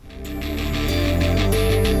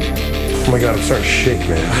Oh my god, I'm starting to shake,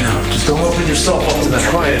 man. I know. Just don't open yourself up to them.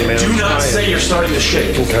 I'm trying, man. Do not say you're starting to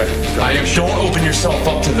shake. Okay. Don't open yourself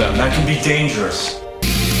up to them. That can be dangerous.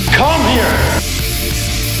 Come here!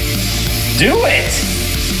 Do it!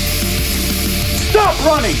 Stop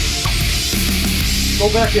running! Go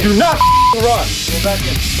back in. Do not run! Go back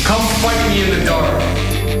in. Come fight me in the dark.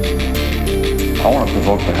 I want to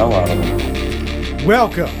provoke the hell out of him.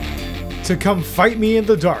 Welcome to Come Fight Me in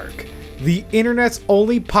the Dark, the internet's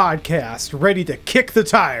only podcast ready to kick the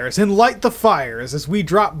tires and light the fires as we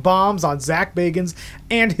drop bombs on Zach Bagans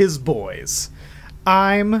and his boys.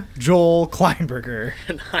 I'm Joel Kleinberger.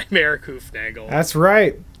 And I'm Eric Hoofnagel. That's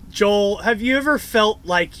right. Joel, have you ever felt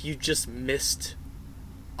like you just missed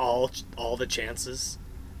all the chances?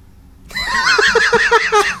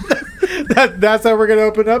 That's how we're gonna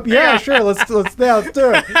open up. Yeah, sure. Let's do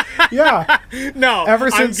it. Yeah. No.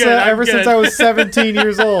 Ever since I was 17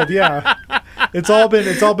 years old. Yeah. It's all been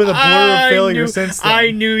a blur of failure since then.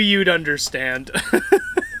 I knew you'd understand.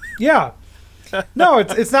 Yeah. No,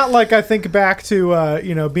 it's not like I think back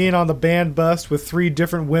to being on the band bus with 3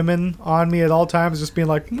 different women on me at all times, just being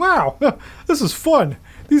like, wow, this is fun.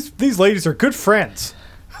 These ladies are good friends.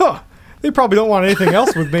 Huh. They probably don't want anything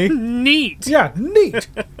else with me. Neat. Yeah, neat.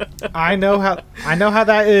 I know how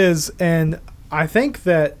that is, and I think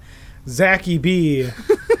that Zachy B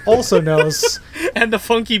also knows. And the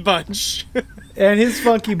Funky Bunch. And his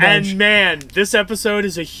Funky Bunch. And man, this episode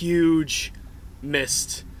is a huge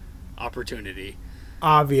missed opportunity.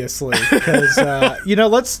 Obviously, because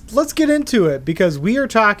let's get into it, because we are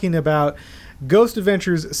talking about Ghost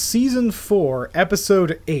Adventures Season 4,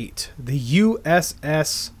 Episode 8, the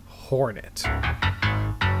USS Hornet. The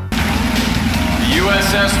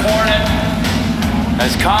USS Hornet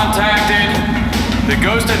has contacted the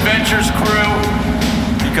Ghost Adventures crew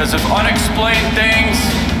because of unexplained things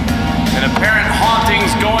and apparent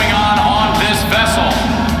hauntings going on this vessel.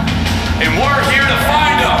 And we're here to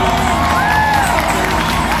find them.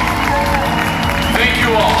 Thank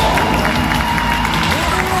you all.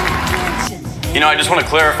 I just want to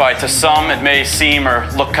clarify, to some it may seem or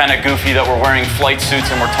look kind of goofy that we're wearing flight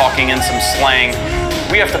suits and we're talking in some slang.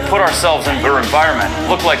 We have to put ourselves in their environment,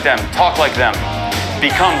 look like them, talk like them,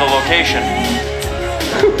 become the location.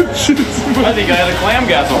 I think I had a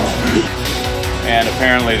clamgasm. And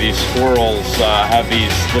apparently these squirrels have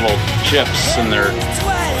these little chips in their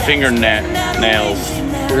fingernails.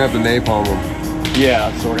 We're gonna have to napalm them.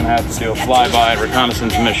 Yeah, so we're gonna have to do a flyby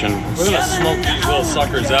reconnaissance mission. We're gonna smoke these little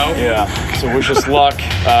suckers out. Yeah, so wish us luck.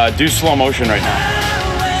 Do slow motion right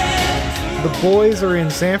now. The boys are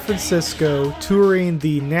in San Francisco touring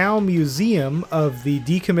the now museum of the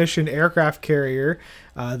decommissioned aircraft carrier,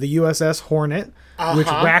 the USS Hornet, which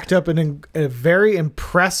racked up a very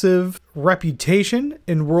impressive reputation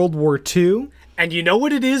in World War II. And you know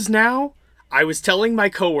what it is now? I was telling my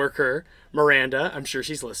coworker, Miranda, I'm sure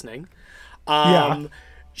she's listening. I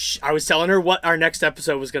was telling her what our next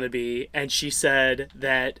episode was going to be, and she said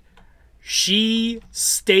that she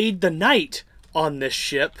stayed the night on this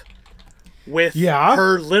ship with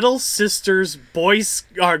her little sister's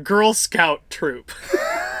Girl Scout troop.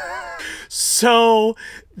 So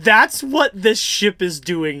that's what this ship is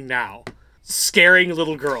doing now. Scaring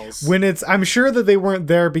little girls. I'm sure that they weren't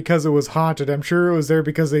there because it was haunted. I'm sure it was there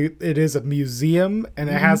because it is a museum and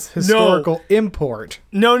it has historical import.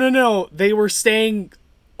 No. They were staying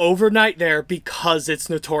overnight there because it's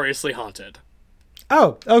notoriously haunted.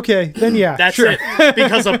 Oh, okay. Then yeah, that's sure. it.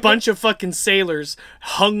 Because a bunch of fucking sailors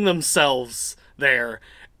hung themselves there.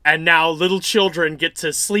 And now little children get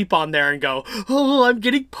to sleep on there and go, oh, I'm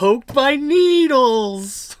getting poked by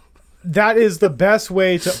needles. That is the best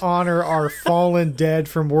way to honor our fallen dead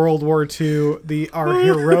from World War II, our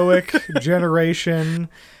heroic generation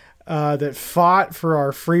that fought for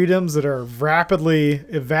our freedoms that are rapidly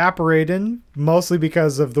evaporating, mostly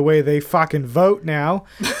because of the way they fucking vote now.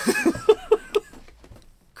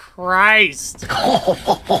 Christ.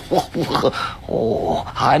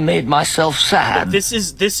 Oh, I made myself sad. This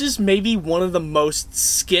is maybe one of the most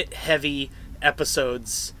skit-heavy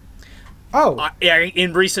episodes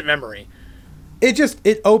in recent memory.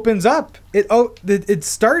 It opens up. It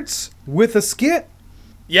starts with a skit.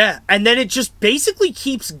 Yeah, and then it just basically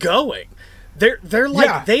keeps going. They're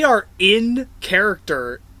like they are in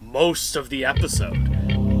character most of the episode.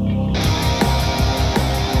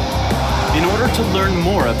 In order to learn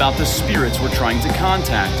more about the spirits we're trying to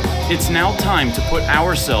contact, it's now time to put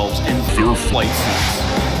ourselves in their flight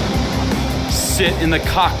suits. Sit in the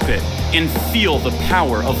cockpit and feel the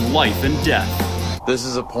power of life and death. This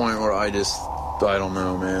is a point where I just I don't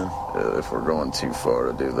know, man, if we're going too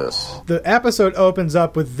far to do this. The episode opens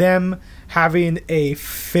up with them having a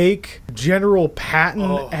fake General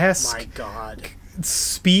Patton-esque my God.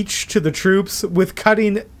 speech to the troops with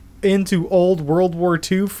cutting into old World War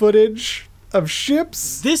II footage of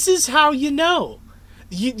ships. This is how you know.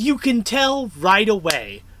 You can tell right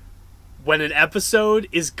away when an episode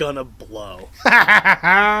is gonna blow.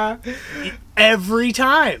 Every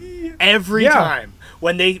time. Every time.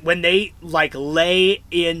 When they like lay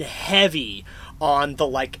in heavy on the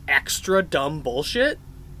like extra dumb bullshit,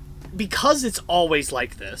 because it's always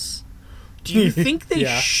like this. Do you think they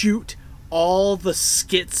shoot all the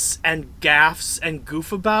skits and gaffes and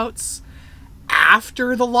goofabouts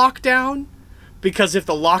after the lockdown? Because if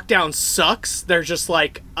the lockdown sucks, they're just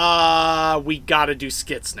like, we gotta do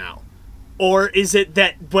skits now. Or is it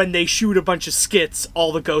that when they shoot a bunch of skits,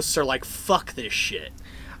 all the ghosts are like, fuck this shit?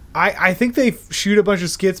 I think they shoot a bunch of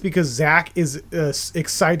skits because Zach is an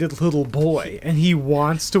excited little boy and he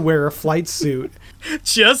wants to wear a flight suit.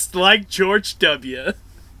 Just like George W.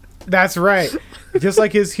 That's right. Just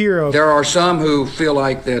like his hero. There are some who feel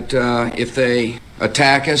like that if they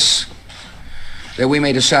attack us, that we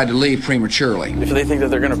may decide to leave prematurely. If they think that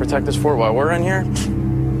they're going to protect this fort while we're in here,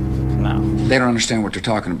 no. They don't understand what they're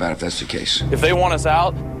talking about if that's the case. If they want us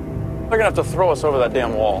out, they're going to have to throw us over that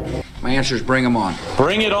damn wall. My answer is bring them on.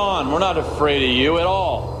 Bring it on. We're not afraid of you at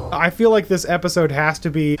all. I feel like this episode has to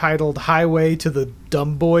be titled Highway to the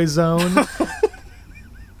Dumb Boy Zone.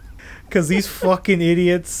 Because these fucking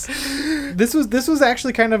idiots. This was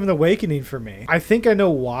actually kind of an awakening for me. I think I know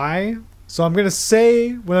why. So I'm going to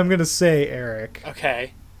say what I'm going to say, Eric.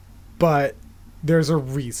 Okay. But there's a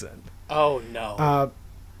reason. Oh, no.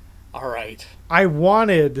 All right. I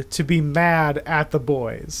wanted to be mad at the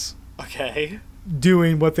boys. Okay.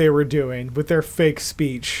 Doing what they were doing with their fake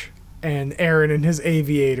speech and Aaron and his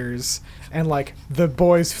aviators and like the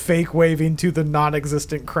boys fake waving to the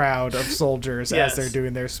non-existent crowd of soldiers as they're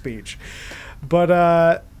doing their speech.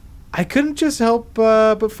 But I couldn't just help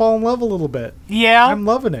but fall in love a little bit. Yeah. I'm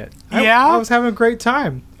loving it. Yeah. I was having a great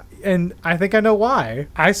time. And I think I know why.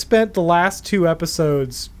 I spent the last 2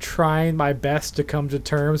 episodes trying my best to come to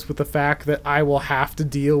terms with the fact that I will have to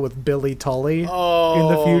deal with Billy Tully in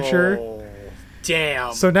the future.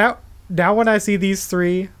 Damn. So now when I see these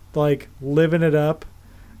 3 like living it up,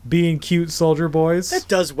 being cute soldier boys, that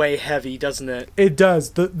does weigh heavy, doesn't it? It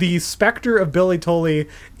does. The specter of Billy Tully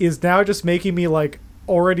is now just making me like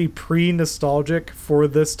already pre-nostalgic for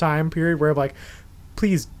this time period where I'm like,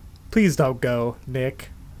 please don't go, Nick.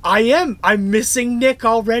 I'm missing Nick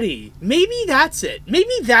already. Maybe that's it. Maybe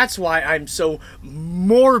that's why I'm so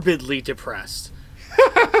morbidly depressed.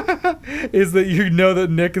 Is that you know that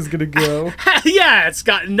Nick is gonna go? Yeah, it's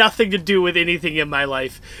got nothing to do with anything in my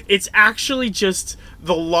life. It's actually just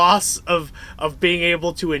the loss of being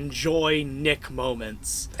able to enjoy Nick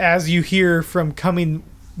moments. As you hear from coming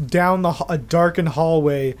down a darkened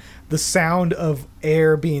hallway, the sound of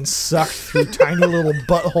air being sucked through tiny little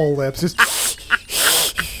butthole lips. Just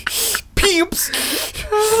peeps,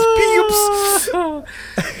 peeps.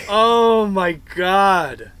 Oh my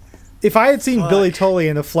god. If I had seen Billy Tully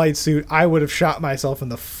in a flight suit, I would have shot myself in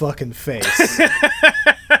the fucking face.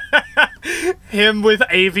 Him with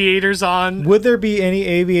aviators on. Would there be any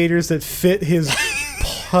aviators that fit his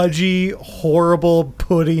pudgy, horrible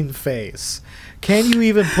pudding face? Can you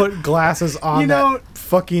even put glasses on that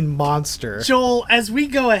fucking monster? Joel, as we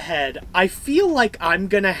go ahead, I feel like I'm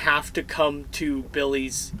gonna have to come to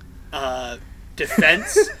Billy's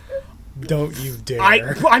defense. Don't you dare.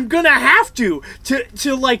 I'm gonna have to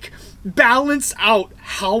like balance out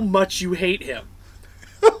how much you hate him.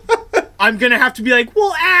 I'm gonna have to be like,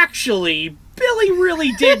 well, actually, Billy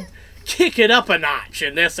really did kick it up a notch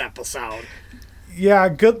in this episode. Yeah,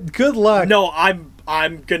 good luck. No,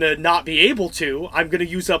 I'm gonna not be able to. I'm gonna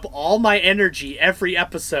use up all my energy every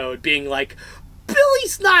episode being like,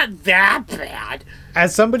 Billy's not that bad.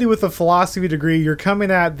 As somebody with a philosophy degree, you're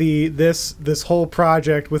coming at this whole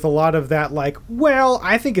project with a lot of that, like, well,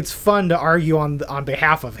 I think it's fun to argue on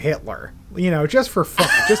behalf of Hitler, just for fun,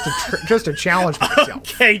 just to challenge myself.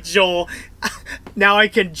 Okay, Joel. Now I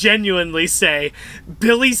can genuinely say,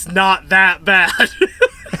 Billy's not that bad.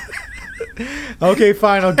 Okay,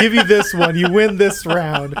 fine. I'll give you this one. You win this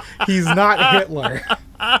round. He's not Hitler.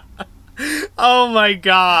 Oh my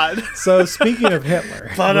god. So speaking of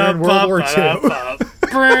Hitler, we're in World War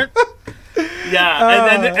II.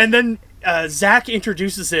 Yeah, and then Zach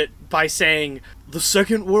introduces it by saying, the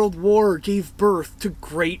Second World War gave birth to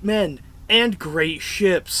great men and great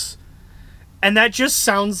ships. And that just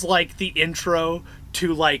sounds like the intro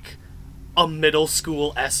to like a middle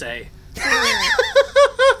school essay.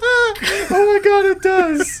 Oh my god, it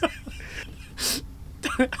does.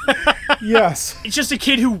 Yes. It's just a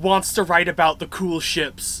kid who wants to write about the cool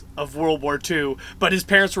ships of World War II, but his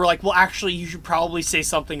parents were like, well, actually, you should probably say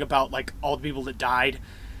something about, like, all the people that died.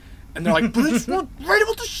 And they're like, but it's not write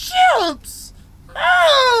about the ships!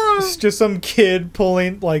 No! It's just some kid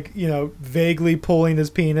pulling, like, you know, vaguely pulling his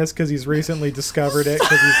penis because he's recently discovered it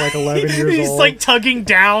because he's, like, 11 years old. He's, like, tugging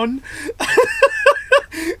down.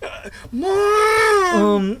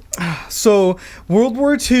 So World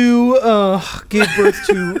War II gave birth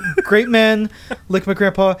to great men like my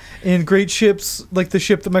grandpa and great ships like the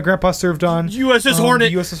ship that my grandpa served on. USS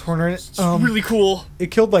Hornet. The USS Hornet. It's really cool.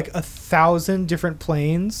 It killed like 1,000 different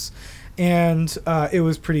planes, and it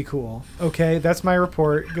was pretty cool. Okay, that's my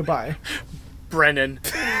report. Goodbye. Brennan.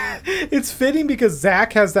 It's fitting because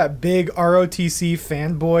Zach has that big ROTC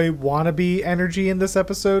fanboy wannabe energy in this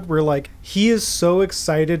episode where, like, he is so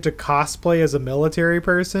excited to cosplay as a military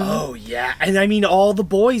person. Oh, yeah. And I mean, all the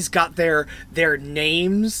boys got their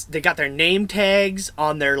names. They got their name tags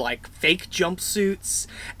on their, like, fake jumpsuits.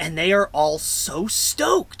 And they are all so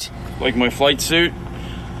stoked. Like my flight suit.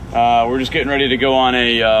 We're just getting ready to go on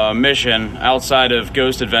a mission outside of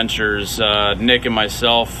Ghost Adventures. Nick and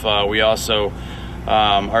myself, we also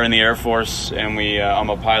are in the Air Force, and I'm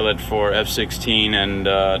a pilot for F-16, and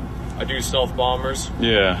I do stealth bombers.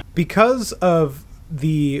 yeah. Because of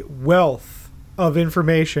the wealth of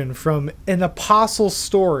information from an apostle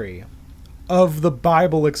story of the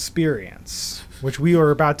Bible experience, which we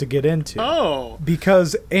are about to get into. Oh.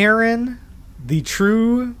 Because Aaron, the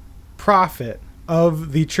true prophet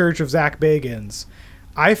of the Church of Zach Bagans,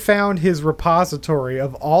 I found his repository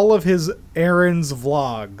of all of his Aaron's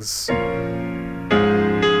vlogs.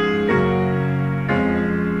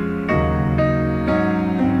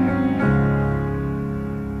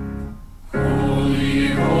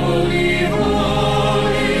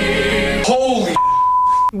 Holy!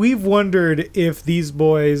 We've wondered if these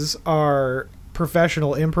boys are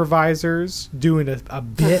professional improvisers doing a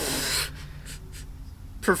bit.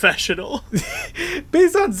 Professional.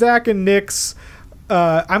 Based on Zach and Nick's,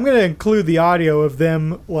 I'm going to include the audio of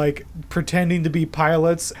them, like, pretending to be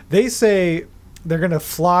pilots. They say they're going to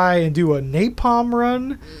fly and do a napalm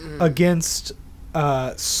run against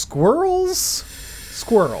squirrels.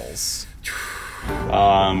 Squirrels.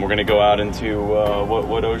 We're gonna go out into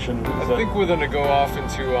what ocean? I think we're gonna go off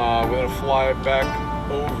into, we're gonna fly back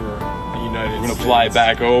over the United States. We're gonna fly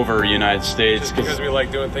back over United States Just because we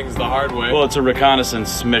like doing things the hard way. well, it's a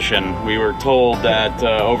reconnaissance mission. We were told that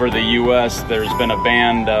over the U.S. there's been a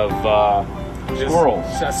band of squirrels.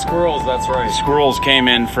 Squirrels, that's right. Squirrels came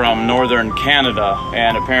in from northern Canada,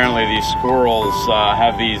 and apparently these squirrels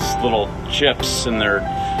have these little chips in their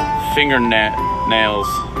fingernails.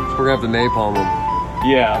 We're gonna have to napalm them.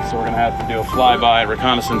 Yeah, so we're gonna have to do a flyby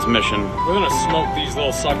reconnaissance mission. We're gonna smoke these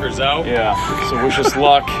little suckers out. Yeah, so wish us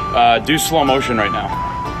luck. Do slow motion right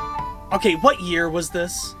now. Okay, what year was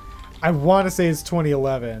this? I want to say it's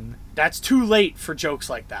 2011. That's too late for jokes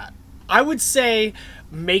like that. I would say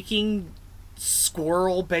making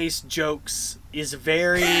squirrel-based jokes is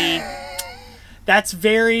very... That's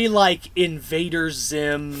very, like, Invader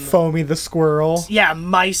Zim... Foamy the squirrel. Yeah,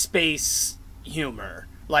 MySpace humor.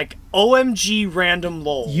 Like, OMG random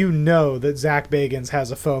lol. You know that Zach Bagans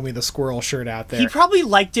has a Foamy the squirrel shirt out there. He probably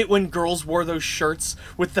liked it when girls wore those shirts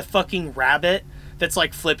with the fucking rabbit that's,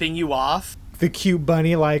 like, flipping you off. The cute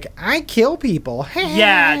bunny, like, I kill people.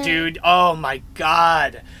 Yeah, dude. Oh, my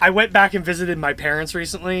God. I went back and visited my parents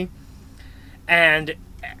recently, and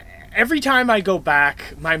every time I go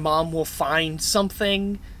back, my mom will find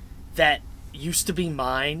something that used to be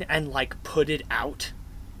mine and, like, put it out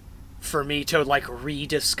for me to, like,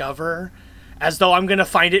 rediscover, as though I'm gonna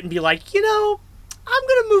find it and be like, you know, I'm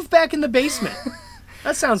gonna move back in the basement.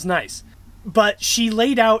 That sounds nice. But she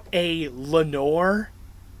laid out a Lenore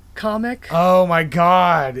comic. Oh my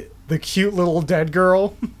god. The cute little dead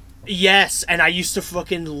girl. Yes, and I used to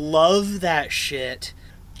fucking love that shit.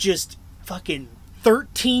 Just fucking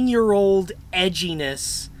 13-year-old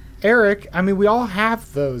edginess. Eric, I mean, we all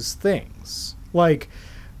have those things. Like,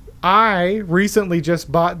 I recently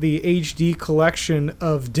just bought the HD collection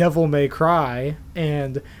of Devil May Cry,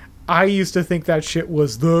 and I used to think that shit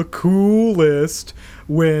was the coolest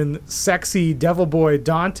when sexy devil boy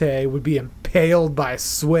Dante would be impaled by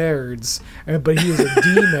swords, but he was a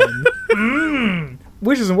demon.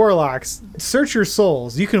 Witches and warlocks, search your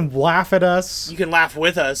souls. You can laugh at us. You can laugh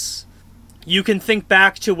with us. You can think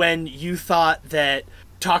back to when you thought that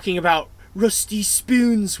talking about rusty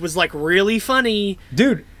spoons was, like, really funny.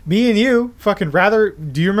 Dude, me and you fucking rather...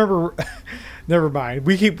 Do you remember... Never mind.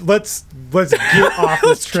 Let's get off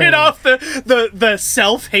this train. Get off the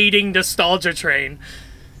self-hating nostalgia train.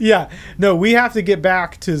 Yeah. No, we have to get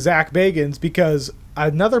back to Zach Bagans because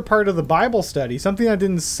another part of the Bible study, something I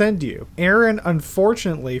didn't send you. Aaron,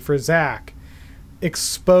 unfortunately for Zach,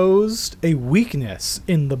 exposed a weakness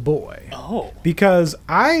in the boy. Oh. Because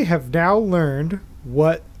I have now learned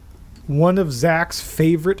what one of Zach's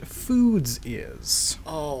favorite foods is.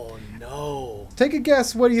 Oh no. Take a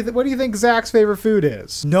guess. What do you think Zach's favorite food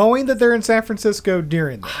is? Knowing that they're in San Francisco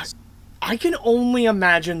during this. I can only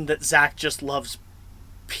imagine that Zach just loves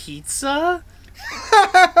pizza.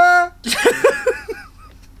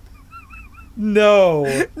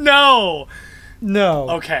 No. No.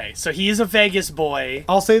 Okay, so he is a Vegas boy.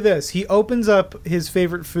 I'll say this. He opens up his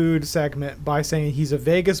favorite food segment by saying he's a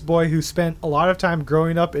Vegas boy who spent a lot of time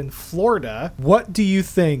growing up in Florida. What do you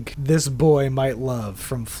think this boy might love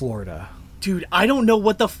from Florida? Dude, I don't know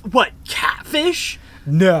what, catfish?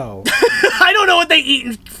 No. I don't know what they eat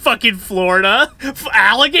in fucking Florida.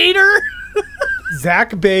 Alligator? Zach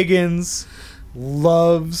Bagans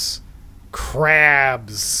loves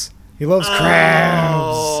crabs. He loves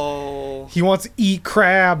crabs. Oh. He wants to eat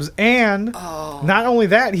crabs. And not only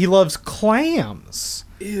that, he loves clams.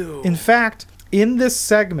 Ew. In fact, in this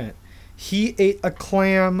segment, he ate a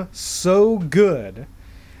clam so good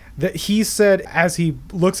that he said, as he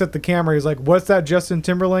looks at the camera, he's like, "What's that Justin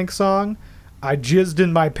Timberlake song? I jizzed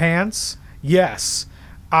in my pants?" Yes.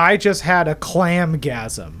 I just had a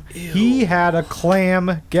clam-gasm. Ew. He had a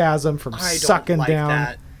clam-gasm from sucking like down.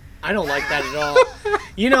 That. I don't like that at all.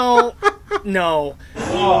 You know, no.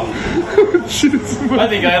 I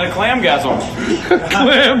think I had a clamgasm.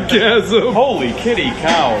 Clamgasm. Holy kitty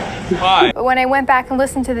cow. Hi. But when I went back and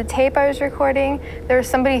listened to the tape I was recording, there was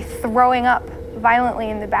somebody throwing up violently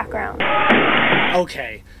in the background.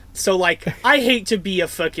 Okay, so, like, I hate to be a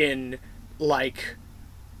fucking, like,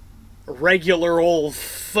 regular old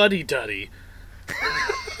fuddy-duddy.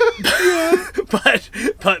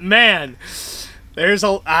 but man, there's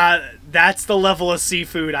that's the level of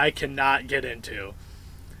seafood I cannot get into.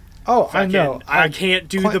 Oh, I know. I can't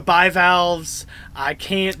do the bivalves. I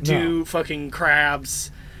can't do fucking crabs.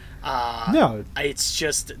 No. It's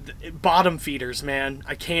just bottom feeders, man.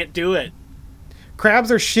 I can't do it.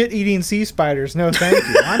 Crabs are shit-eating sea spiders. No, thank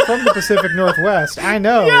you. I'm from the Pacific Northwest. I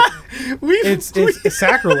know. Yeah, it's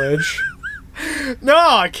sacrilege. No,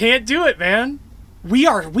 I can't do it, man. We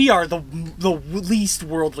are the least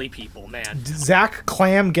worldly people, man. Zach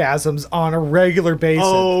clamgasms on a regular basis.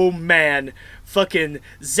 Oh man, fucking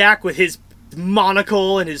Zach with his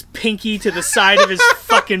monocle and his pinky to the side of his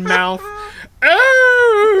fucking mouth.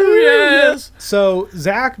 Oh yes. So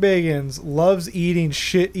Zach Bagans loves eating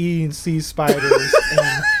shit-eating sea spiders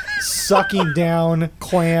and sucking down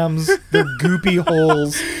clams, their goopy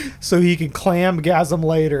holes, so he can clamgasm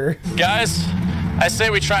later. Guys, I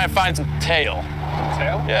say we try and find some tail.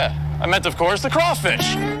 Tail? Yeah. I meant, of course, the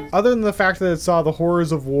crawfish. Other than the fact that it saw the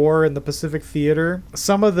horrors of war in the Pacific Theater,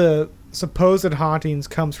 some of the supposed hauntings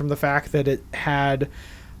comes from the fact that it had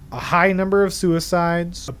a high number of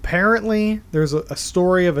suicides. Apparently, there's a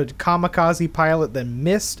story of a kamikaze pilot that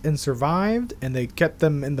missed and survived, and they kept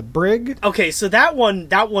them in the brig. Okay, so that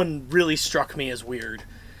one really struck me as weird,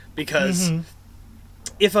 because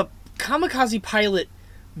if a kamikaze pilot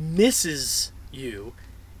misses you,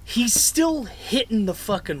 he's still hitting the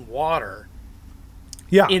fucking water.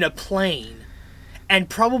 Yeah. In a plane, and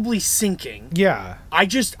probably sinking. Yeah. I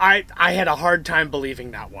had a hard time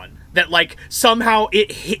believing that one. That, like, somehow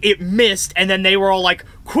it missed, and then they were all like,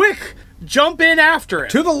 "Quick, jump in after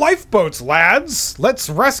it." To the lifeboats, lads! Let's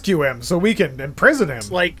rescue him so we can imprison him.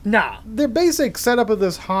 Like, nah. Their basic setup of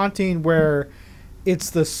this haunting where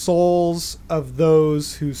it's the souls of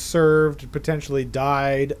those who served and potentially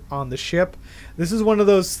died on the ship. This is one of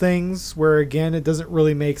those things where, again, it doesn't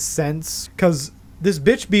really make sense, because this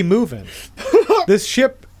bitch be moving. This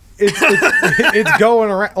ship, it's going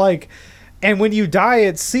around, like... And when you die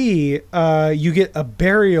at sea, you get a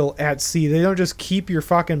burial at sea. They don't just keep your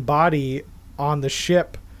fucking body on the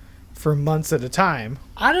ship for months at a time.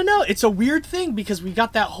 I don't know. It's a weird thing because we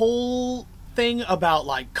got that whole thing about,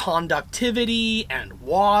 like, conductivity and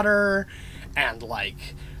water and,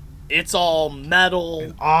 like, it's all metal.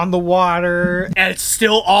 And on the water. And it's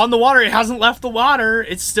still on the water. It hasn't left the water.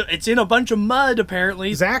 It's in a bunch of mud,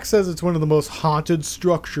 apparently. Zach says it's one of the most haunted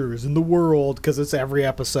structures in the world because it's every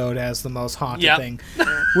episode has the most haunted thing,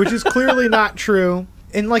 which is clearly not true.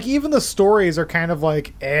 And, like, even the stories are kind of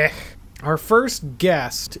like, eh. Our first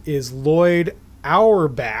guest is Lloyd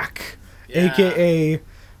Auerbach, a.k.a.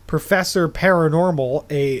 Professor Paranormal,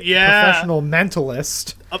 a professional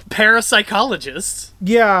mentalist. A parapsychologist.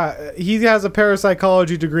 Yeah, he has a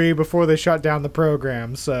parapsychology degree before they shut down the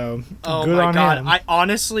program, so good on him. I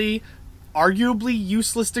honestly, arguably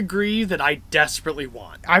useless degree that I desperately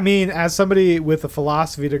want. I mean, as somebody with a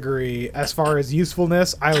philosophy degree, as far as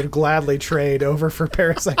usefulness, I would gladly trade over for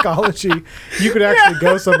parapsychology. You could actually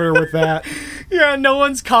go somewhere with that. Yeah, no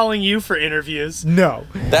one's calling you for interviews. No.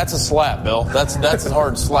 That's a slap, Bill. That's a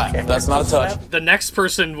hard slap. That's not a touch. The next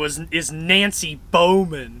person is Nancy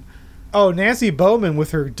Bowman. Oh, Nancy Bowman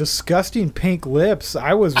with her disgusting pink lips.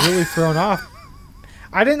 I was really thrown off.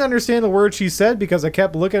 I didn't understand the word she said because I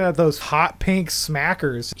kept looking at those hot pink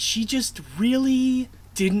smackers. She just really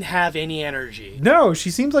didn't have any energy. No, she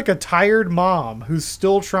seems like a tired mom who's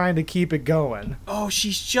still trying to keep it going. Oh,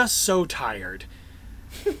 she's just so tired.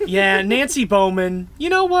 Yeah, Nancy Bowman, you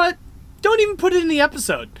know what? Don't even put it in the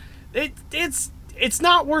episode. It's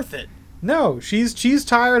not worth it. No, she's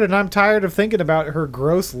tired and I'm tired of thinking about her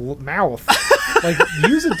gross mouth. Like,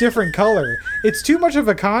 use a different color. It's too much of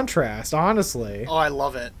a contrast, honestly. Oh, I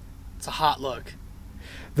love it. It's a hot look.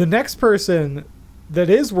 The next person that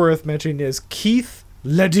is worth mentioning is Keith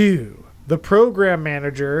Ledoux, the program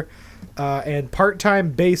manager and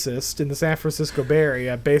part-time bassist in the San Francisco Bay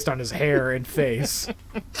Area based on his hair and face.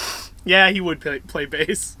 Yeah, he would play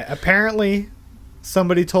bass. Apparently,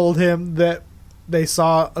 somebody told him that they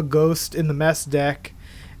saw a ghost in the mess deck,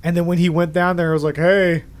 and then when he went down there, it was like,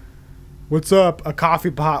 hey, what's up? A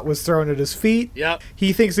coffee pot was thrown at his feet. Yep.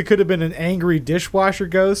 He thinks it could have been an angry dishwasher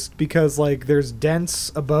ghost because, like, there's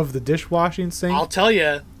dents above the dishwashing sink. I'll tell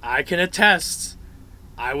you, I can attest.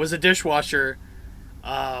 I was a dishwasher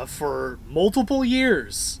for multiple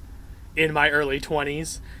years in my early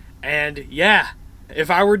 20s. And yeah,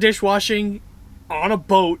 if I were dishwashing on a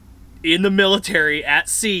boat, in the military, at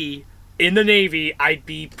sea, in the Navy, I'd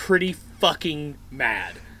be pretty fucking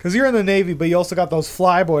mad. Because you're in the Navy, but you also got those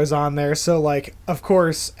flyboys on there. So, like, of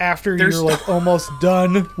course, after you're, like, almost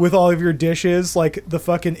done with all of your dishes, like, the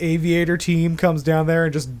fucking aviator team comes down there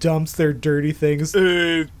and just dumps their dirty things.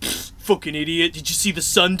 Fucking idiot. Did you see the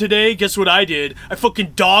sun today? Guess what I did? I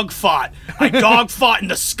fucking dog fought. I dog fought in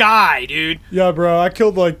the sky, dude. Yeah, bro. I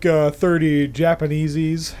killed, like, 30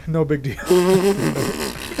 Japaneses. No big deal.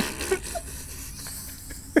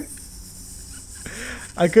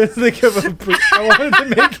 I couldn't think of I wanted to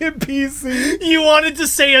make it PC. You wanted to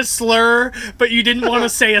say a slur, but you didn't want to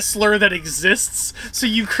say a slur that exists, so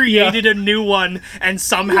you created a new one, and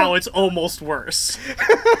somehow it's almost worse.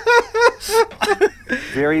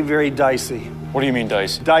 Very, very dicey. What do you mean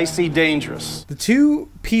dicey? Dicey, dangerous. The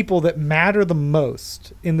two people that matter the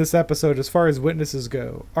most in this episode as far as witnesses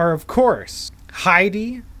go are, of course,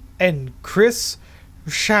 Heidi and Chris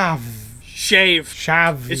Shave.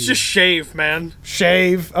 It's just shave, man.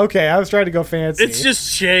 Shave. Okay, I was trying to go fancy. It's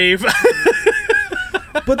just shave.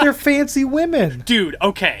 But they're fancy women. Dude,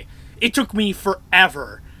 okay. It took me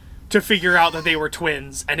forever to figure out that they were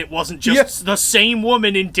twins, and it wasn't just the same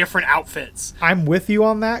woman in different outfits. I'm with you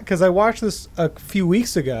on that, because I watched this a few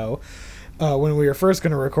weeks ago when we were first going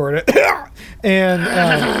to record it. And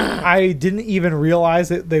I didn't even realize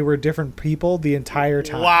that they were different people the entire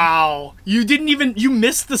time. Wow. You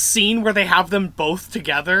missed the scene where they have them both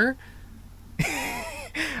together?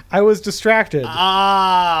 I was distracted.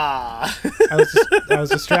 Ah. I was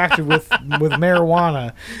distracted with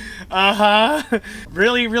marijuana. Uh-huh.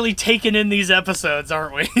 Really, really taking in these episodes,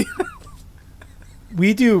 aren't we?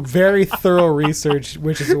 We do very thorough research,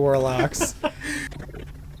 Witches and Warlocks.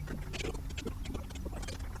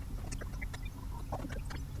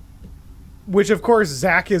 Which, of course,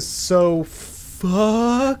 Zach is so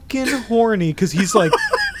fucking horny because he's like,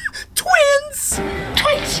 twins!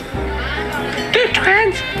 Twins! Two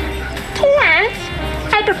twins! Twins!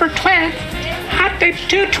 I prefer twins! I did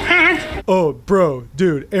two twins! Oh, bro,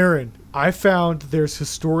 dude, Aaron, I found there's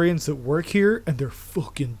historians that work here and they're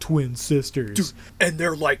fucking twin sisters. Dude, and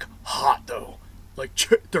they're like hot, though. Like,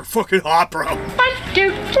 they're fucking hot, bro. 1, 2,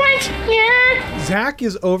 twins! Yeah! Zach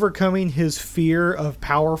is overcoming his fear of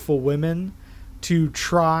powerful women to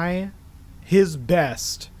try his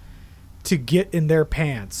best to get in their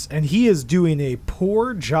pants, and he is doing a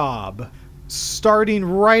poor job starting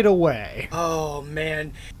right away. Oh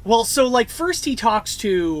man. Well, so like first he talks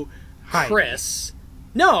to Chris.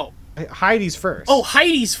 No, Heidi's first. Oh,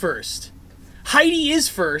 Heidi's first. Heidi is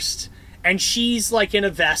first, and she's like in a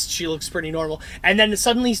vest. She looks pretty normal. And then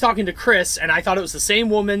suddenly he's talking to Chris, and I thought it was the same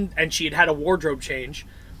woman, and she had a wardrobe change.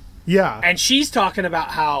 Yeah. And she's talking about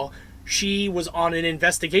how she was on an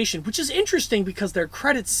investigation, which is interesting because their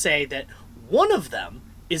credits say that one of them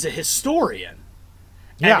is a historian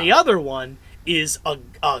and the other one is a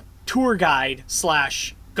tour guide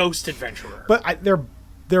 / ghost adventurer. But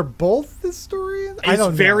they're both historians? I It's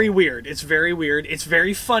don't very know. weird. It's very weird. It's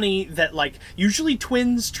very funny that, like, usually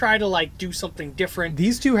twins try to, like, do something different.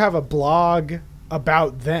 These two have a blog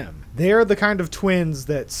about them. They're the kind of twins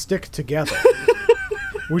that stick together.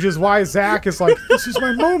 Which is why Zach is like, this is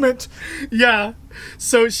my moment. Yeah.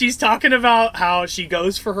 So she's talking about how she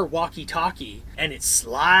goes for her walkie-talkie, and it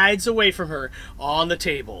slides away from her on the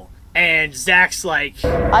table. And Zach's like,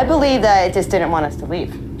 I believe that it just didn't want us to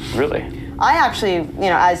leave. Really? I actually,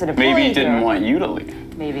 as an employee Maybe it didn't here- want you to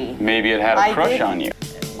leave. Maybe. Maybe it had a I crush did. on you.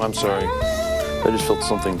 I'm sorry. I just felt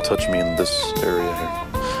something touch me in this area here.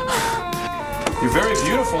 You're very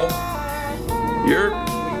beautiful. You're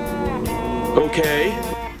okay.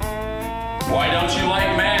 Why don't you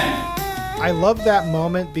like men? I love that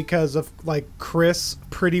moment because of, like, Chris,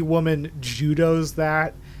 Pretty Woman, judos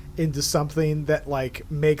that into something that, like,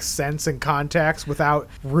 makes sense in context without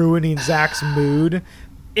ruining Zach's mood.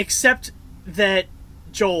 except that,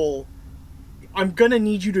 Joel, I'm gonna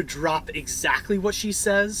need you to drop exactly what she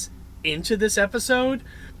says into this episode,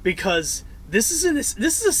 because this is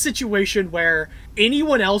a situation where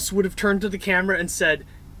anyone else would have turned to the camera and said,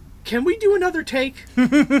 "Can we do another take?"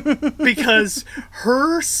 Because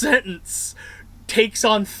her sentence takes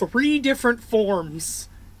on 3 different forms.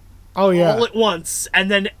 Oh yeah. All at once, and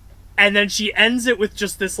then she ends it with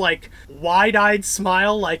just this, like, wide-eyed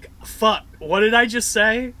smile, like, fuck, what did I just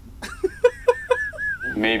say?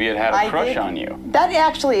 Maybe it had a crush on you. That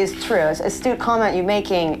actually is true. It's an astute comment you're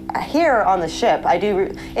making. Here on the ship,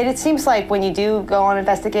 it seems like when you do go on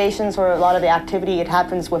investigations or a lot of the activity, it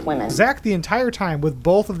happens with women. Zach, the entire time with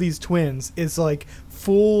both of these twins, is like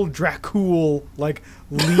full Dracul, like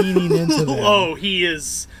leaning into them. Oh, he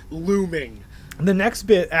is looming. The next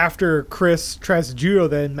bit after Chris tries to judo,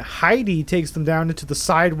 then Heidi takes them down into the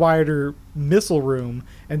Sidewinder missile room,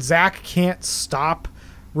 and Zach can't stop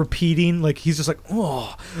repeating, like, he's just like,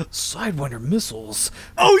 oh, Sidewinder missiles.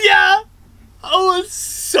 Oh yeah. Oh, it's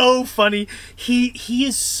so funny. He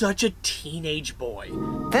is such a teenage boy.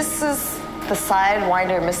 This is the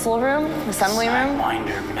Sidewinder missile room, assembly room,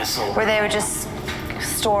 Sidewinder missile. where they would just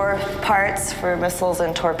store parts for missiles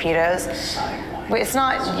and torpedoes. But it's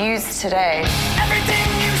not used today. Everything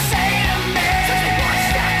you say to me.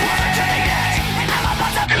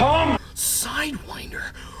 Come!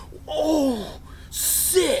 Sidewinder. Oh,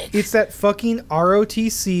 sick. It's that fucking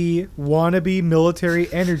ROTC wannabe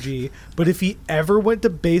military energy, but if he ever went to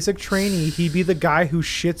basic training, he'd be the guy who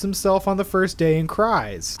shits himself on the first day and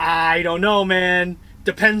cries. I don't know, man.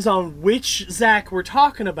 Depends on which Zach we're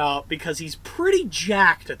talking about, because he's pretty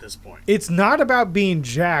jacked at this point. It's not about being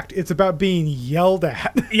jacked, it's about being yelled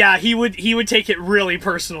at. Yeah, he would take it really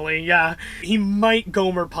personally. Yeah, he might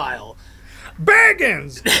Gomer pile.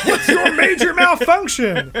 Baggins! What's your major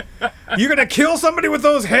malfunction? You gonna kill somebody with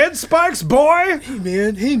those head spikes, boy?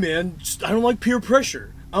 Hey man, I don't like peer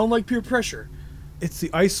pressure. It's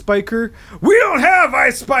the ice spiker. We don't have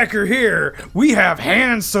ice spiker here. We have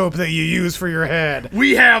hand soap that you use for your head.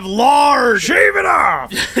 We have lard. Shave it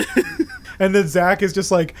off. And then Zach is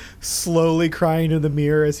just like slowly crying in the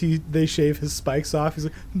mirror as they shave his spikes off. He's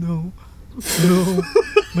like, no,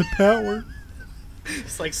 my power.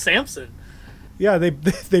 It's like Samson. Yeah, they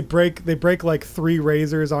break like 3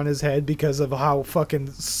 razors on his head because of how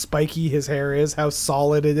fucking spiky his hair is, how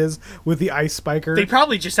solid it is with the ice spiker. They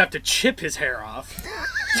probably just have to chip his hair off.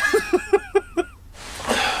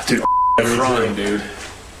 Dude, I'm crying, dude.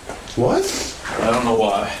 What? I don't know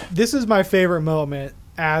why. This is my favorite moment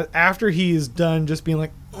after he's done just being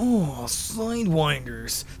like, oh,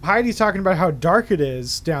 Sidewinders. Heidi's talking about how dark it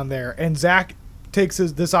is down there, and Zach takes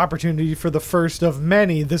this opportunity for the first of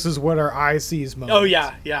many "this is what our eye sees" moments. Oh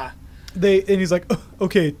yeah. And he's like, oh,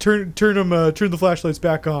 okay, turn the flashlights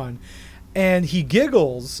back on, and he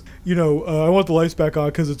giggles. I want the lights back on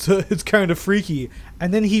because it's kind of freaky.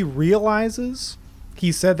 And then he realizes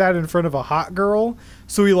he said that in front of a hot girl,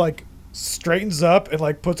 so he like straightens up and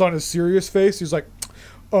like puts on his serious face. He's like,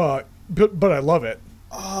 but I love it.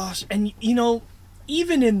 And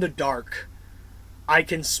even in the dark, I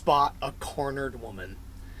can spot a cornered woman.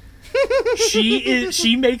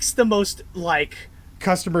 She makes the most, like,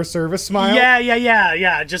 customer service smile.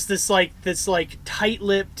 Yeah. Just this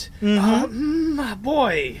tight-lipped.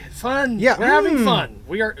 Boy, fun. Yeah, we're having fun.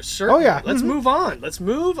 We are certain. Oh yeah. Let's move on.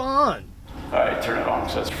 All right, turn it on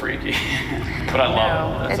because that's freaky. But I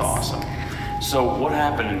love it. That's awesome. So what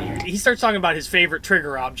happened in here? He starts talking about his favorite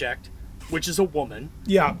trigger object, which is a woman.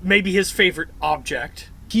 Yeah. Maybe his favorite object.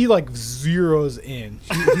 He like zeroes in.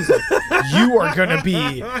 He's like, you are gonna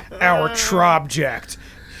be our Trobject.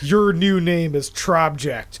 Your new name is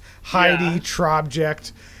Trobject. Heidi,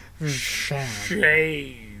 Trobject,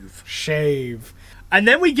 Shave. And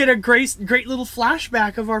then we get a great little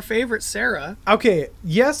flashback of our favorite Sarah. Okay,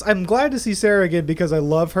 yes, I'm glad to see Sarah again because I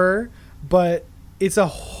love her, but it's a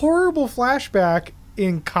horrible flashback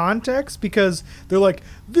in context because they're like,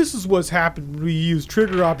 this is what's happened when we use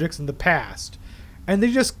trigger objects in the past. And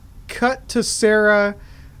they just cut to Sarah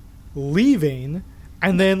leaving,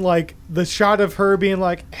 and then like the shot of her being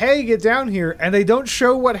like, hey, get down here, and they don't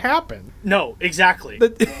show what happened. No, exactly.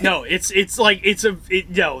 No, they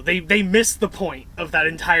missed the point of that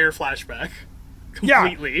entire flashback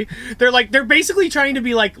completely. Yeah. They're basically trying to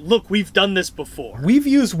be like, look, we've done this before. We've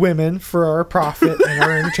used women for our profit and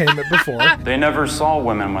our entertainment before. They never saw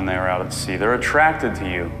women when they were out at sea. They're attracted to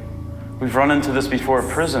you. We've run into this before at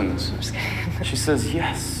prisons. She says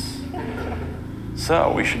yes.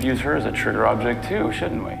 So we should use her as a trigger object too,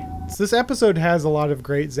 shouldn't we? So this episode has a lot of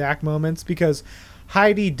great Zach moments because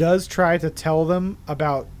Heidi does try to tell them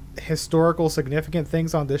about historical significant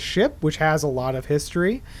things on this ship, which has a lot of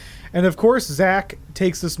history. And of course, Zach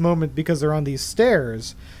takes this moment because they're on these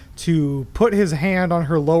stairs to put his hand on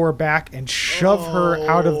her lower back and shove her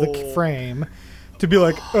out of the frame to be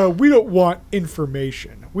like, we don't want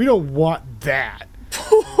information. We don't want that.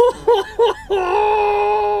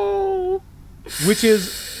 Which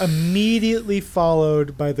is immediately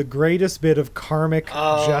followed by the greatest bit of karmic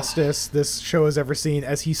justice this show has ever seen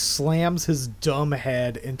as he slams his dumb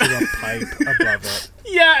head into a pipe above it.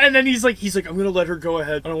 Yeah, and then he's like, I'm gonna let her go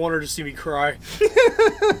ahead. I don't want her to see me cry.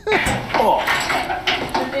 Oh,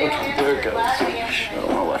 there it goes. I don't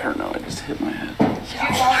want to let her know I just hit my head.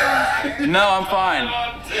 No, I'm fine.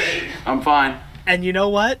 I'm fine. And you know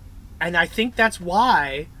what? And I think that's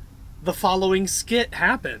why the following skit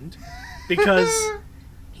happened. Because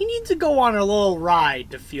he needs to go on a little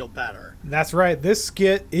ride to feel better. That's right. This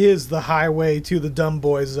skit is the highway to the dumb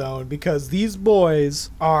boy zone because these boys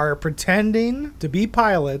are pretending to be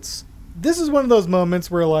pilots. This is one of those moments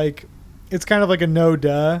where, like, it's kind of like a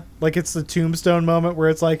no-duh. Like, it's the Tombstone moment where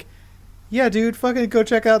it's like, yeah, dude, fucking go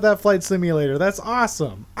check out that flight simulator. That's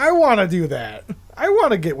awesome. I want to do that. I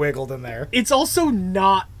want to get wiggled in there. It's also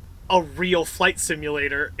not a real flight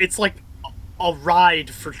simulator. It's like a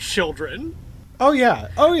ride for children. Oh yeah.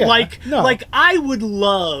 Like I would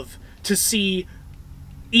love to see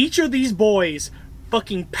each of these boys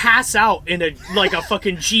fucking pass out in a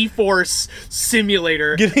fucking G-force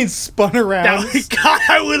simulator, getting spun around. God,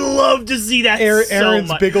 I would love to see that. Aaron's so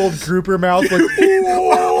much. Big old grouper mouth, like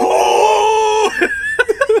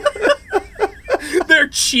their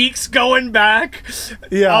cheeks going back.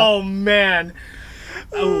 Yeah. Oh man.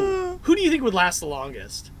 Oh, who do you think would last the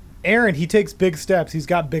longest? Aaron, he takes big steps. He's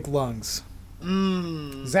got big lungs.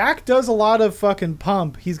 Zach does a lot of fucking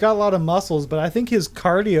pump. He's got a lot of muscles, but I think his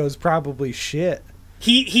cardio is probably shit.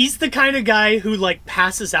 He's the kind of guy who like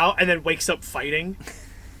passes out and then wakes up fighting.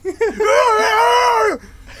 I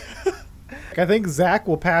think Zach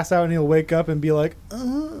will pass out and he'll wake up and be like,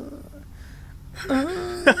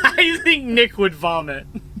 I think Nick would vomit.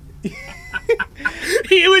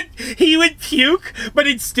 He would puke, but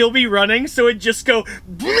it'd still be running, so it'd just go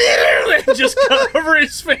and just cover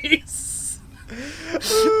his face.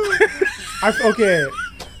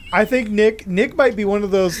 I think Nick might be one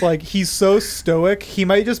of those, like, he's so stoic. He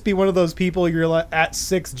might just be one of those people you're like at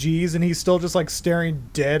 6 Gs and he's still just like staring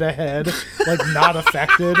dead ahead, like not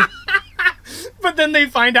affected. But then they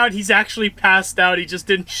find out he's actually passed out. He just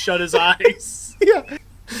didn't shut his eyes. Yeah.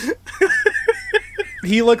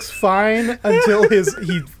 He looks fine until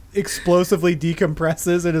he explosively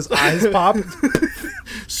decompresses and his eyes pop.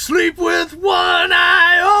 Sleep with one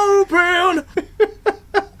eye open.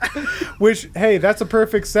 Which, hey, that's a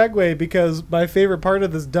perfect segue because my favorite part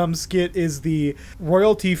of this dumb skit is the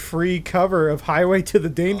royalty-free cover of Highway to the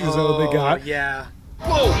Danger Zone they got. Yeah.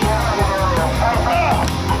 Whoa!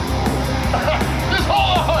 Just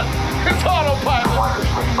hold on! It's autopilot!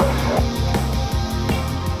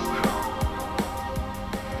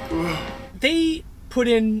 They put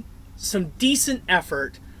in some decent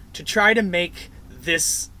effort to try to make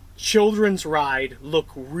this children's ride look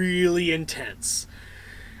really intense.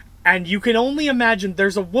 And you can only imagine,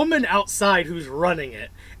 there's a woman outside who's running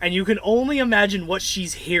it, and you can only imagine what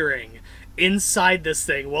she's hearing inside this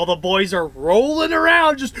thing while the boys are rolling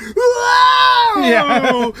around just,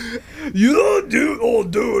 yeah. You don't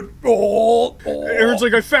do it. Aaron's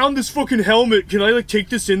like, I found this fucking helmet. Can I like take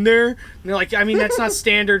this in there? And they're like, I mean, that's not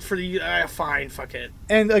standard for the, fine, fuck it.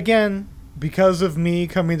 And again, because of me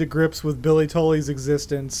coming to grips with Billy Tully's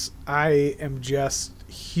existence, I am just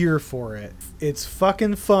here for it. It's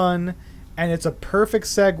fucking fun, and it's a perfect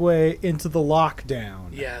segue into the lockdown.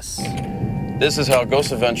 Yes. This is how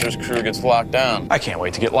Ghost Adventures crew gets locked down. I can't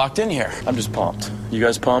wait to get locked in here. I'm just pumped. You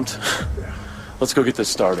guys pumped? Let's go get this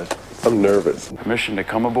started. I'm nervous. Permission to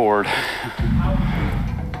come aboard.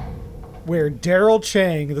 Where Daryl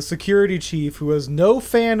Chang, the security chief, who is no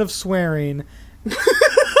fan of swearing,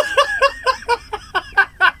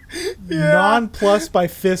 nonplussed by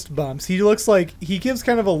fist bumps. He looks like he gives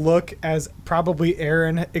kind of a look as probably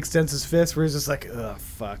Aaron extends his fist, where he's just like, ugh,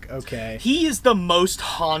 fuck, okay. He is the most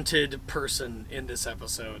haunted person in this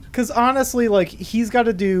episode. Because honestly, like, he's got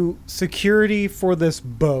to do security for this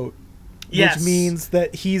boat, yes. which means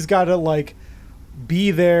that he's got to like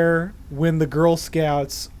be there when the Girl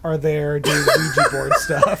Scouts are there doing Ouija board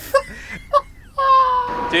stuff.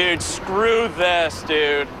 Dude, screw this,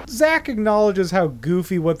 dude. Zach acknowledges how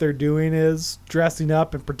goofy what they're doing is, dressing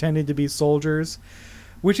up and pretending to be soldiers,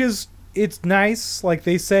 which is, it's nice. Like,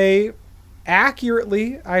 they say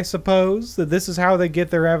accurately, I suppose, that this is how they get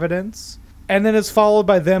their evidence. And then it's followed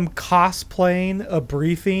by them cosplaying a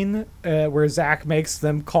briefing where Zach makes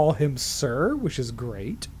them call him sir, which is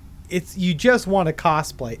great. It's, you just want to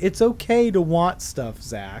cosplay. It's okay to want stuff,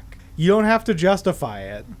 Zach. You don't have to justify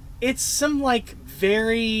it. It's some, like,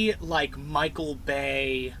 very, like, Michael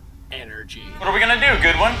Bay energy. What are we gonna do,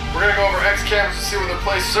 good one? We're gonna go over X cameras to see where the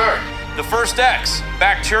place are. The first X,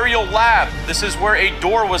 bacterial lab. This is where a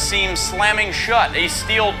door was seen slamming shut, a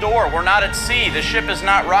steel door. We're not at sea, the ship is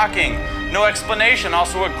not rocking. No explanation,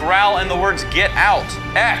 also a growl and the words get out.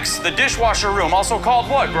 X, the dishwasher room, also called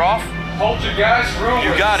what, Groff? Poltergeist room.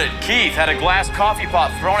 You got it. Keith had a glass coffee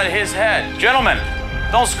pot thrown at his head. Gentlemen,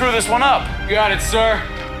 don't screw this one up. You got it, sir.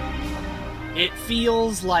 It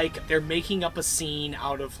feels like they're making up a scene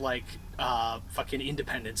out of, like, fucking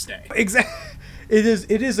Independence Day. Exactly. It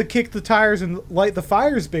is a kick the tires and light the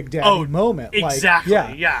fires Big Daddy moment. Exactly,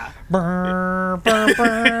 like, yeah. We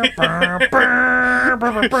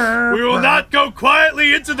We will not go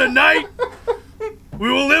quietly into the night.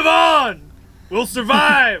 We will live on. We'll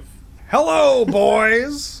survive. Hello,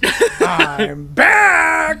 boys. I'm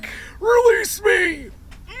back. Release me.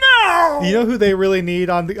 No. You know who they really need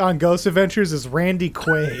on Ghost Adventures is Randy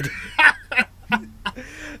Quaid.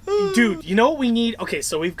 Dude, you know what we need? Okay,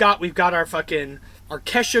 so we've got our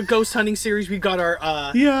Kesha ghost hunting series. We've got our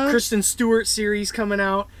Kristen Stewart series coming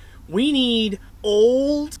out. We need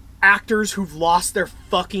old actors who've lost their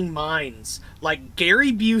fucking minds. Like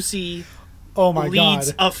Gary Busey. Oh my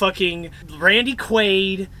leads god. a fucking Randy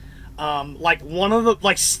Quaid. Like one of the,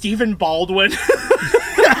 like Stephen Baldwin.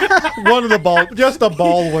 One of the just a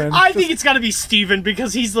Baldwin. I think it's got to be Stephen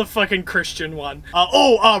because he's the fucking Christian one.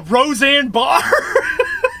 Roseanne Barr.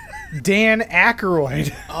 Dan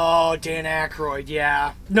Aykroyd. Oh, Dan Aykroyd,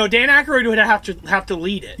 yeah. No, Dan Aykroyd would have to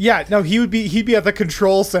lead it. Yeah, no, he'd be at the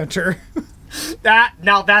control center.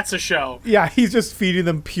 Now that's a show. Yeah, he's just feeding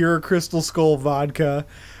them pure Crystal Skull vodka.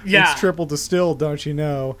 Yeah. It's triple distilled, don't you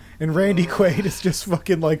know? And Randy Quaid is just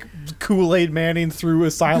fucking like Kool-Aid Manning through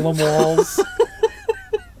asylum walls.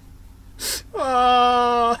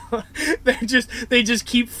 They just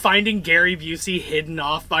keep finding Gary Busey hidden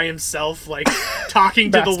off by himself, like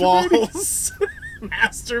talking to the walls,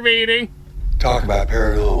 masturbating. Talk about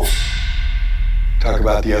paranormal. Talk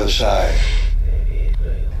about the other side.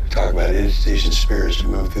 Talk about entities and spirits that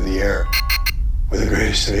move through the air with the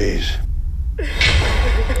greatest of ease.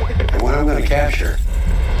 And what I'm going to capture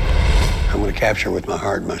with my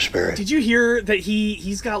heart and my spirit. Did you hear that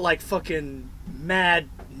he's got like fucking mad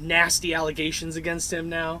nasty allegations against him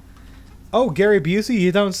now? Oh, Gary Busey? You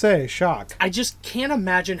don't say. Shock. I just can't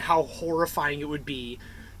imagine how horrifying it would be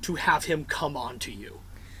to have him come on to you.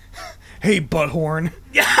 Hey, butthorn.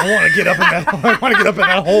 I want to get up in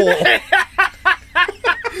that hole.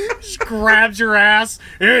 Just grabs your ass.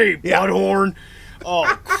 Hey, butthorn.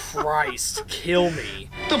 Oh, Christ. Kill me.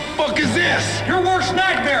 The fuck is this? Your worst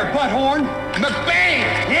nightmare, butthorn. McBain.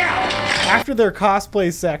 Yeah. After their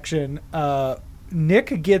cosplay section,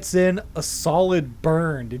 Nick gets in a solid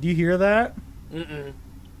burn. Did you hear that? Mm-mm.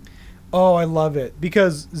 Oh, I love it.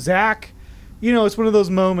 Because Zach, you know, it's one of those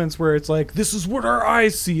moments where it's like, this is what our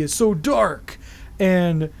eyes see. It's so dark.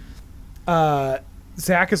 And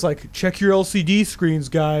Zach is like, check your LCD screens,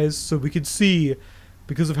 guys, so we can see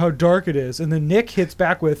because of how dark it is. And then Nick hits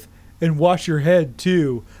back with, and wash your head,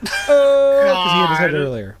 too. Because he hit his head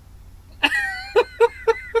earlier.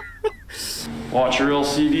 Watch your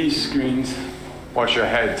LCD screens. Watch your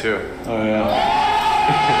head, too. Oh,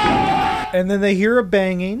 yeah. And then they hear a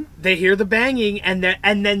banging. They hear the banging, and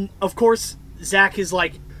then, of course, Zach is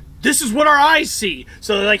like, this is what our eyes see.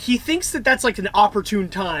 So, like, he thinks that that's, like, an opportune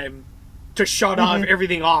time to shut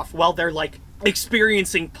everything off while they're, like,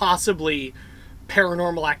 experiencing possibly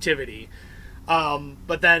paranormal activity.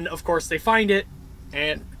 But then, of course, they find it,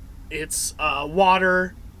 and it's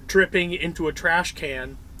water dripping into a trash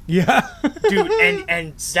can. Yeah. Dude,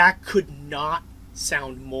 and Zach could not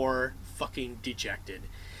sound more fucking dejected.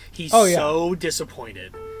 He's so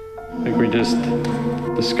disappointed. I think we just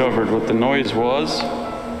discovered what the noise was.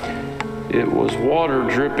 It was water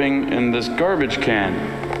dripping in this garbage can.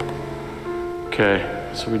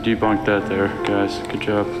 Okay, so we debunked that there, guys. Good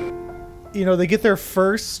job. You know, they get their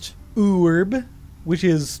first orb, which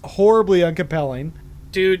is horribly uncompelling.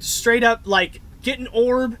 Dude, straight up, like, get an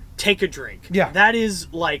orb, take a drink. Yeah. That is,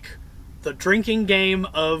 like, the drinking game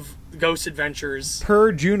of Ghost Adventures.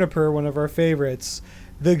 Per Juniper, one of our favorites,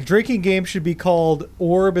 the drinking game should be called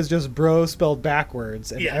Orb is just bro spelled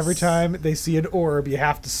backwards. And every time they see an orb, you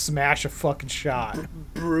have to smash a fucking shot.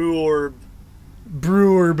 Brew orb.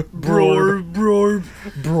 Brorb.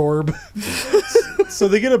 So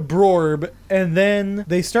they get a Brorb, and then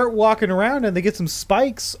they start walking around, and they get some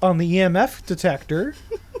spikes on the EMF detector,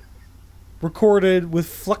 recorded with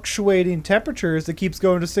fluctuating temperatures that keeps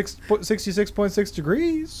going to 66.6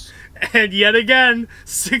 degrees. And yet again,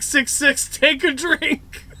 666, take a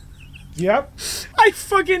drink. Yep. I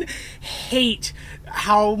fucking hate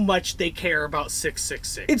how much they care about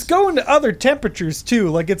 666. It's going to other temperatures, too.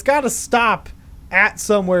 Like, it's got to stop at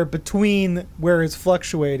somewhere between where it's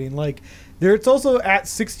fluctuating. Like, it's also at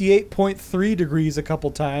 68.3 degrees a couple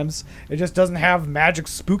times. It just doesn't have magic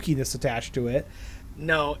spookiness attached to it.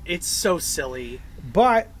 No, it's so silly.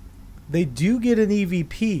 But they do get an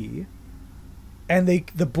EVP, and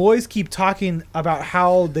the boys keep talking about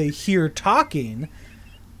how they hear talking,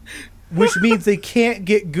 which means they can't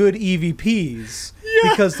get good EVPs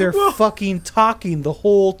because they're fucking talking the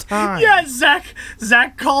whole time. Yeah,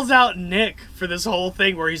 Zach calls out Nick for this whole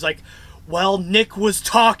thing where he's like, well, Nick was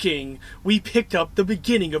talking. We picked up the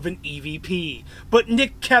beginning of an EVP, but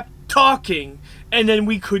Nick kept talking, and then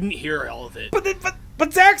we couldn't hear all of it.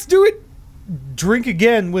 But Zach's doing drink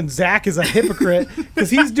again when Zach is a hypocrite because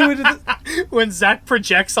he's doing it when Zach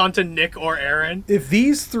projects onto Nick or Aaron. If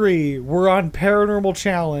these three were on Paranormal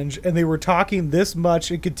Challenge and they were talking this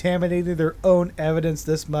much and contaminating their own evidence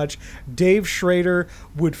this much, Dave Schrader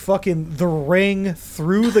would fucking the ring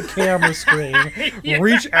through the camera screen,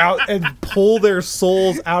 reach out and pull their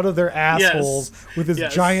souls out of their assholes with his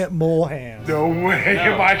giant mole hand. No way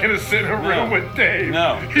am I gonna sit in a room with Dave.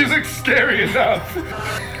 No. He's like scary enough.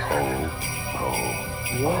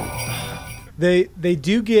 They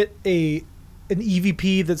do get an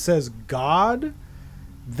EVP that says God,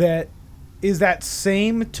 that is that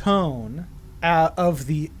same tone of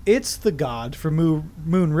the It's the God for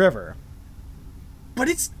Moon River. But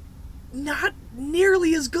it's not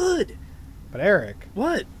nearly as good. But Eric.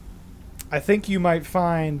 What? I think you might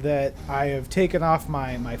find that I have taken off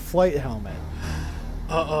my flight helmet.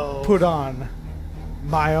 Uh-oh. Put on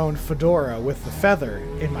my own fedora with the feather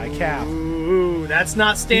in my cap. Ooh, that's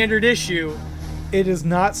not standard issue. It is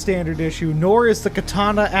not standard issue, nor is the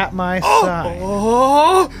katana at my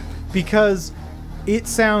side. Because it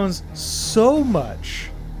sounds so much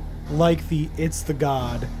like the It's the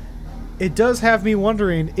God. It does have me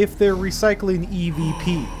wondering if they're recycling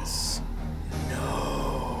EVPs.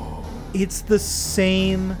 No. It's the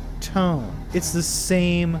same tone. It's the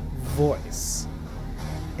same voice.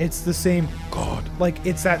 It's the same God. Like,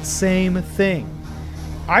 it's that same thing.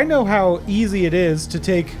 I know how easy it is to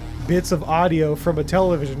take bits of audio from a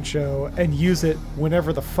television show and use it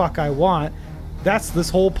whenever the fuck I want. That's this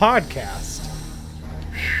whole podcast.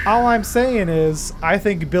 All I'm saying is, I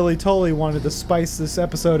think Billy Tully wanted to spice this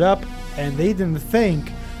episode up, and they didn't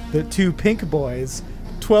think that two Pink Boys,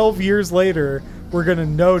 12 years later, were going to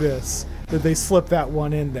notice that they slipped that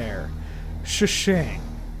one in there. Shashang.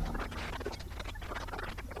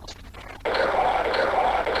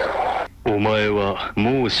 お前は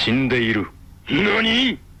もう死んでいる。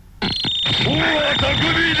何?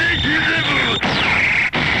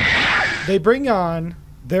 They bring on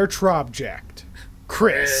their Trobject,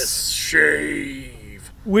 Chris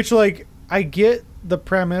Shave. Which, like, I get the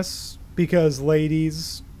premise because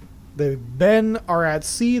ladies, the men are at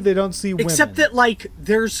sea, they don't see women. Except that, like,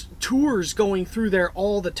 there's tours going through there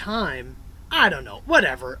all the time. I don't know.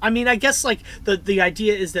 Whatever. I mean, I guess, like, the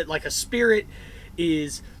idea is that, like, a spirit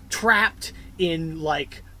is trapped in,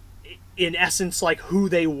 like, in essence, like, who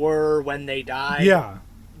they were when they died. Yeah.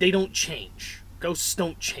 They don't change. Ghosts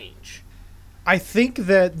don't change. I think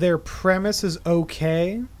that their premise is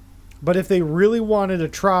okay, but if they really wanted a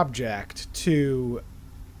Trobject to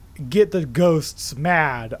get the ghosts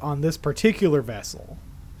mad on this particular vessel,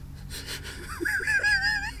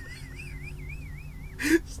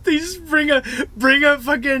 they just bring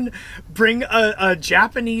a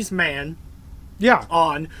Japanese man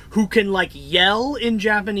on who can like yell in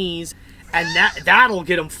Japanese, and that'll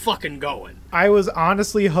get them fucking going. I was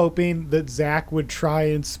honestly hoping that Zach would try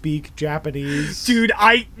and speak Japanese. Dude,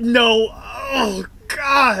 I know. Oh,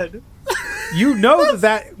 God. You know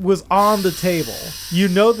that was on the table. You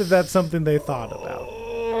know that that's something they thought about.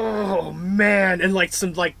 Oh, man. And like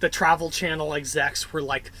some, like the Travel Channel execs were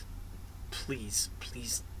like, please,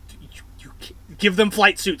 give them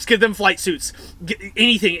flight suits. Give them flight suits.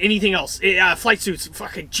 Anything else. Flight suits.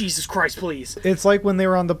 Fucking Jesus Christ, please. It's like when they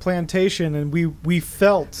were on the plantation and we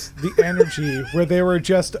felt the energy where they were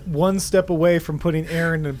just one step away from putting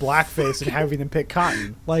Aaron in blackface and having him pick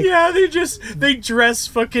cotton. Like, yeah, they dress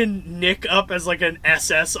fucking Nick up as like an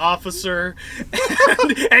SS officer,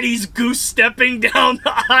 and he's goose stepping down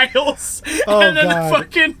the aisles. Oh, and then God.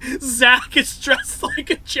 fucking Zach is dressed like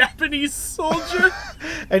a Japanese soldier.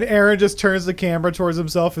 And Aaron just turns the camera towards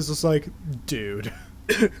himself, is just like, dude.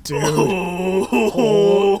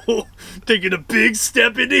 Oh, taking a big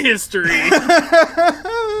step into history.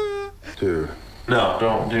 Dude. No,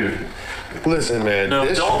 don't, dude. Listen, man.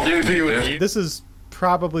 No, don't, dude. This is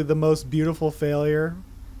probably the most beautiful failure,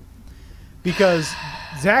 because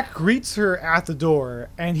Zach greets her at the door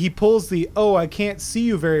and he pulls the "oh, I can't see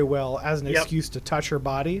you very well" as an excuse to touch her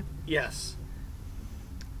body. Yes.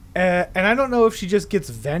 And I don't know if she just gets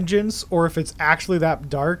vengeance or if it's actually that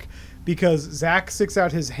dark, because Zach sticks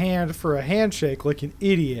out his hand for a handshake like an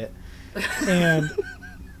idiot, and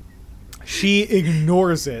she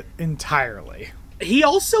ignores it entirely. He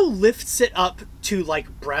also lifts it up to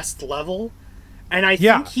like breast level, and I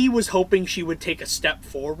think he was hoping she would take a step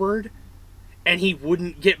forward and he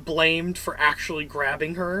wouldn't get blamed for actually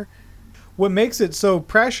grabbing her. What makes it so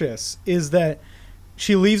precious is that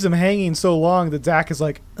she leaves him hanging so long that Zach is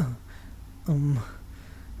like,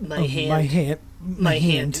 my hand.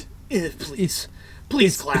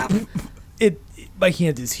 Please clap. My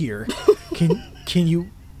hand is here. Can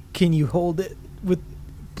you hold it with,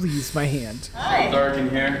 please, my hand? Hi. Dark in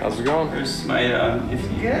here. How's it going? There's my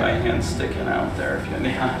my hand's sticking out there. If you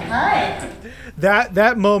need. Hi.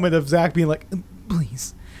 That moment of Zach being like,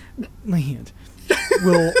 please, my hand,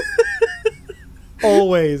 will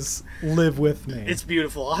always live with me. It's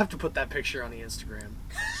beautiful. I'll have to put that picture on the Instagram.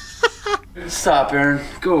 Stop, Aaron.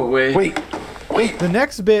 Go away. Wait. The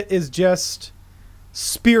next bit is just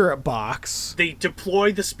Spirit Box. They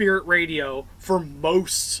deploy the Spirit Radio for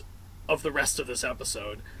most of the rest of this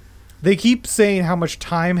episode. They keep saying how much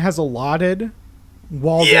time has allotted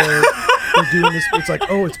while they're doing this. It's like,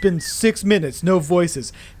 oh, it's been 6 minutes, no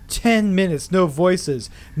voices. 10 minutes, no voices.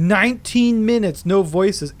 19 minutes, no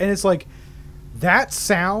voices. And it's like, that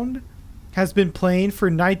sound has been playing for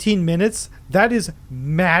 19 minutes. That is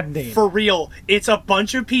maddening. For real. It's a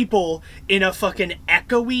bunch of people in a fucking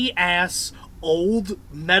echoey ass old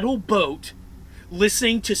metal boat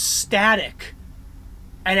listening to static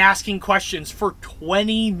and asking questions for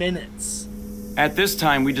 20 minutes. At this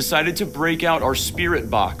time, we decided to break out our spirit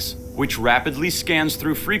box, which rapidly scans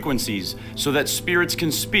through frequencies so that spirits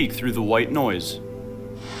can speak through the white noise. Is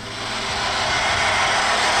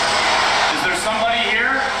there somebody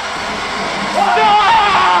here? Stop!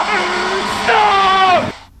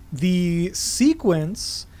 The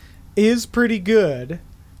sequence is pretty good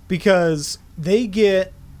because they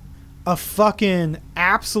get a fucking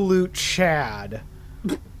absolute Chad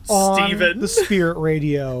on the Spirit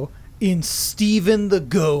Radio in Steven the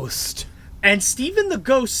Ghost. And Steven the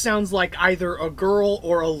Ghost sounds like either a girl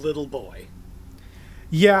or a little boy.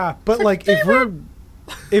 Yeah, but like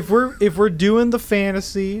if we're doing the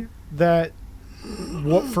fantasy that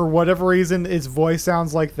for whatever reason his voice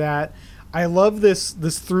sounds like that, I love this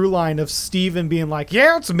through line of Steven being like,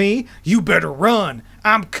 "Yeah, it's me. You better run.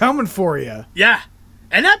 I'm coming for you." Yeah.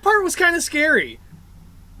 And that part was kind of scary.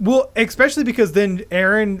 Well, especially because then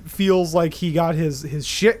Aaron feels like he got his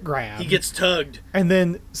shit grabbed. He gets tugged. And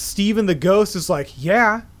then Steven the Ghost is like,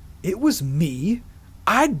 "Yeah, it was me.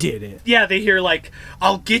 I did it." Yeah, they hear like,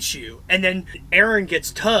 "I'll get you." And then Aaron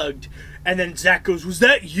gets tugged. And then Zach goes, "Was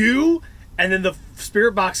that you?" And then the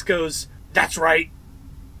spirit box goes, "That's right."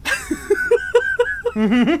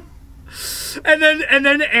 And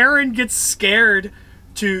then Aaron gets scared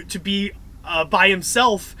to be by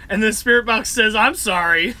himself, and the spirit box says, "I'm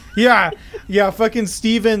sorry." Yeah, fucking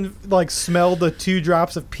Steven like smelled the 2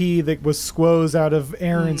 drops of pee that was squoze out of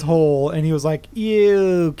Aaron's hole, and he was like,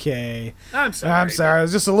 "Yeah, okay. I'm sorry. It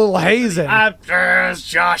was just a little hazing. I'm just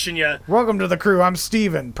joshing you. Welcome to the crew. I'm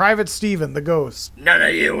Steven, Private Steven the Ghost. None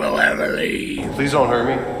of you will ever leave. Please don't hurt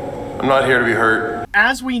me. I'm not here to be hurt."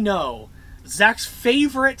 As we know, Zach's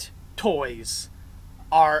favorite toys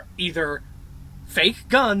are either fake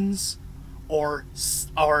guns or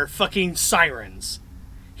fucking sirens.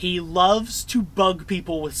 He loves to bug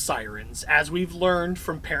people with sirens, as we've learned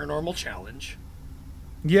from Paranormal Challenge.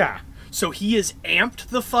 Yeah. So he is amped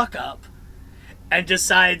the fuck up and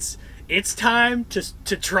decides it's time to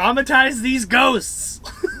traumatize these ghosts.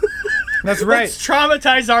 That's right. Let's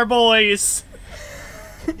traumatize our boys.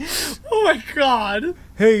 Oh my god.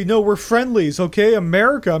 Hey, no, we're friendlies, okay?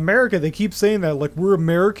 America. They keep saying that, like, we're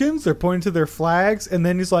Americans. They're pointing to their flags. And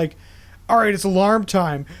then he's like, all right, it's alarm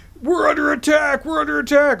time. We're under attack.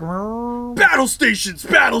 Battle stations.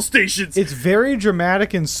 It's very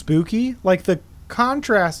dramatic and spooky. Like, the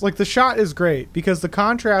contrast, like, the shot is great because the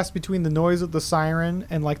contrast between the noise of the siren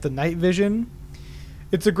and, like, the night vision,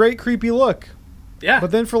 it's a great creepy look. Yeah.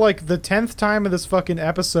 But then for, like, the 10th time of this fucking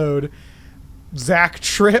episode, Zach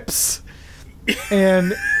trips.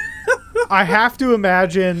 And I have to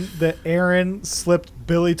imagine that Aaron slipped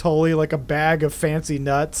Billy Tully like a bag of fancy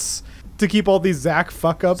nuts to keep all these Zach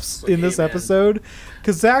fuck-ups in this episode.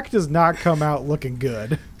 Because Zach does not come out looking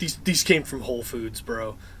good. These came from Whole Foods,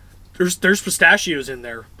 bro. There's pistachios in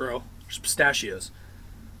there, bro. There's pistachios.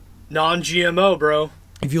 Non-GMO, bro.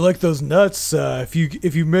 If you like those nuts, if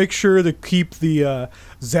you make sure to keep the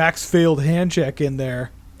Zach's failed hand check in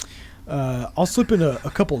there, I'll slip in a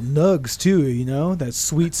couple nugs too, you know? That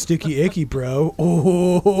sweet sticky icky, bro.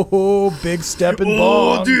 Oh, big step and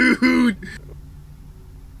ball. Oh, dude.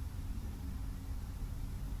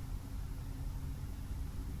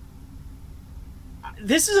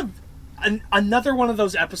 This is another one of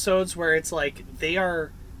those episodes where it's like they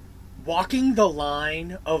are walking the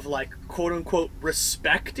line of, like, quote unquote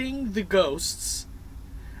respecting the ghosts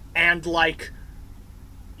and, like,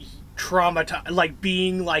 like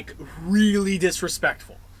being, like, really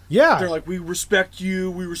disrespectful. Yeah. They're like, we respect you,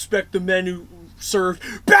 we respect the men who served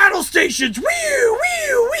battle stations. Wee.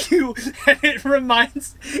 And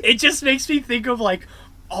it just makes me think of, like,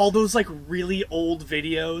 all those, like, really old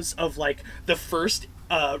videos of, like, the first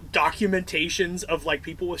documentations of, like,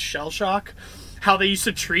 people with shell shock, how they used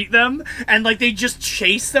to treat them, and, like, they just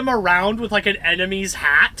chase them around with, like, an enemy's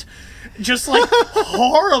hat. Just, like,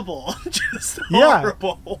 horrible. Just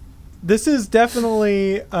horrible. Yeah. This is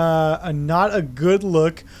definitely not a good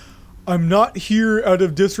look. I'm not here out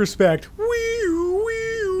of disrespect.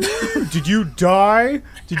 Did you die?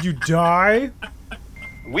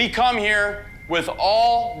 We come here with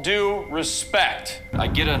all due respect. I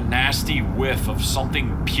get a nasty whiff of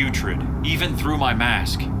something putrid, even through my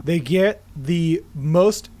mask. They get the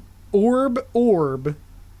most orb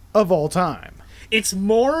of all time. It's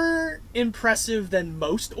more impressive than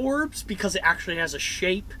most orbs because it actually has a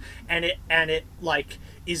shape and it like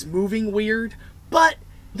is moving weird, but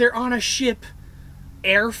they're on a ship.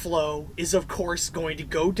 Airflow is of course going to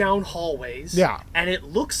go down hallways. Yeah. And it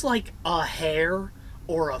looks like a hair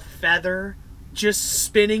or a feather just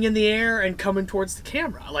spinning in the air and coming towards the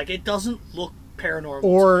camera. Like, it doesn't look paranormal.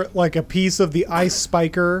 Or like a piece of the ice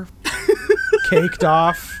spiker caked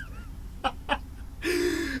off.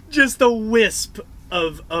 Just a wisp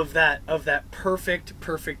of that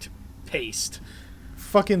perfect paste.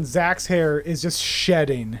 Fucking Zach's hair is just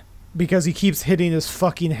shedding because he keeps hitting his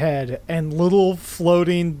fucking head, and little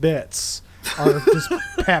floating bits are just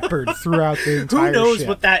peppered throughout the entire Who knows ship.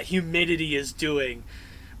 what that humidity is doing,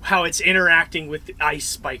 how it's interacting with the ice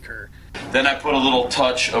spiker. Then I put a little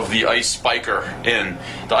touch of the ice spiker in.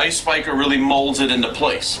 The ice spiker really molds it into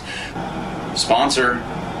place. Sponsor,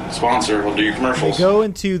 we'll do your commercials. They go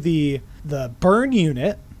into the burn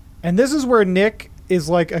unit, and this is where Nick is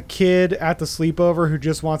like a kid at the sleepover who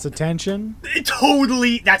just wants attention.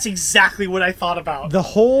 That's exactly what I thought about. The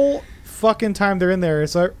whole fucking time they're in there,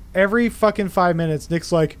 it's like every fucking 5 minutes,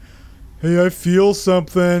 Nick's like, hey, I feel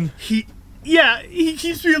something. He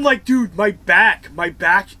keeps being like, dude, my back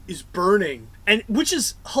is burning. And which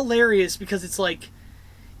is hilarious because it's like,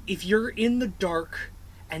 if you're in the dark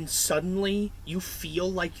and suddenly you feel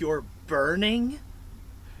like you're burning,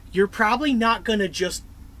 you're probably not gonna just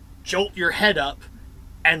jolt your head up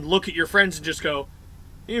and look at your friends and just go,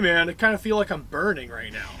 hey man, I kind of feel like I'm burning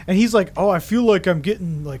right now. And he's like, oh, I feel like I'm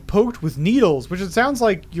getting like poked with needles, which it sounds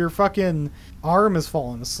like your fucking arm is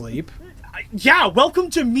falling asleep. Yeah,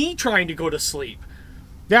 welcome to me trying to go to sleep.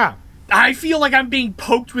 Yeah. I feel like I'm being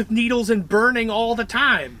poked with needles and burning all the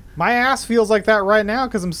time. My ass feels like that right now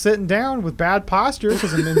because I'm sitting down with bad posture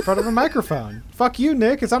because I'm in front of a microphone. Fuck you,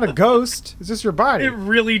 Nick. It's not a ghost. It's just your body. It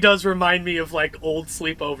really does remind me of, like, old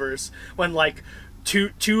sleepovers when, like,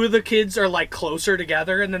 two of the kids are, like, closer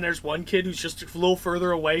together, and then there's one kid who's just a little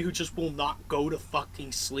further away who just will not go to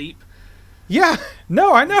fucking sleep. Yeah,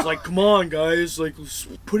 no, I know. It's like, come on, guys, like, let's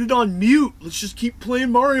put it on mute. Let's just keep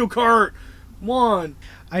playing Mario Kart. 1.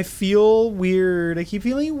 I feel weird. I keep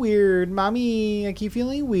feeling weird. Mommy, I keep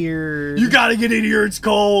feeling weird. You gotta get in here, it's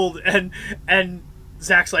cold. And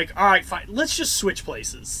Zach's like, all right, fine. Let's just switch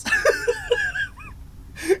places.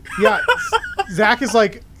 Yeah, Zach is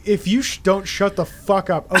like, if you don't shut the fuck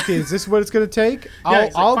up. Okay, is this what it's gonna take?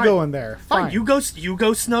 I'll go in there. Fine. You go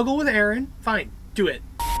snuggle with Aaron. Fine. Do it.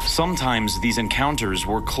 Sometimes these encounters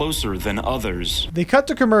were closer than others. They cut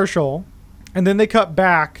to commercial, and then they cut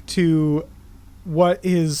back to what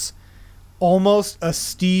is almost a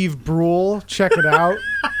Steve Brule, check it out,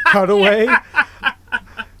 cutaway.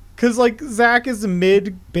 Because, like, Zach is a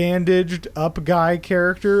mid-bandaged up guy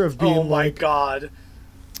character of being like, God.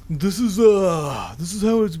 This is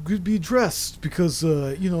how it would be dressed because,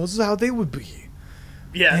 this is how they would be.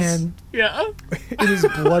 Yes. And yeah. It is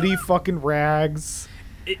bloody fucking rags.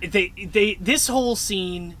 This whole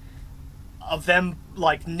scene of them,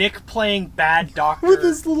 like, Nick playing bad doctor. With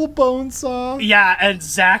his little bone saw. Yeah, and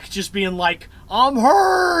Zach just being like, I'm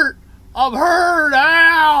hurt!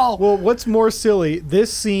 Ow! Well, what's more silly,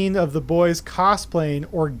 this scene of the boys cosplaying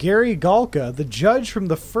or Gary Galka, the judge from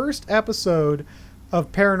the first episode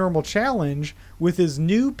of Paranormal Challenge, with his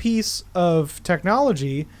new piece of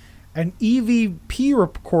technology, an EVP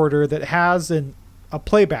recorder that has a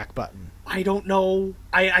playback button. I don't know.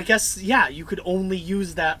 I guess, yeah, you could only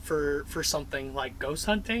use that for something like ghost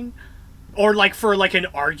hunting. Or like for like an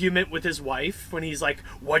argument with his wife when he's like,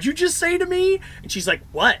 what'd you just say to me? And she's like,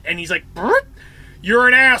 what? And he's like, you're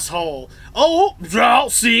an asshole. Oh, well,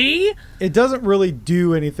 see? It doesn't really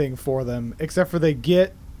do anything for them, except for they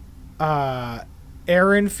get...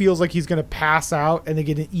 Aaron feels like he's going to pass out, and they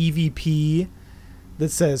get an EVP that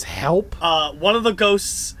says help. One of the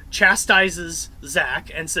ghosts chastises Zach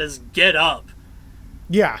and says, get up.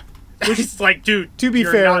 Yeah. Which is like, dude, to be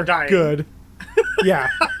fair, good. Yeah.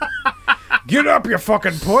 Get up, you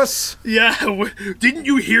fucking puss. Yeah. Didn't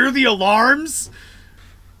you hear the alarms?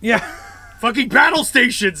 Yeah. Fucking battle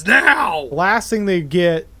stations now. Last thing they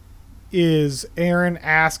get is Aaron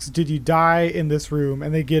asks, did you die in this room?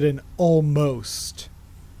 And they get an almost,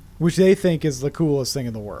 which they think is the coolest thing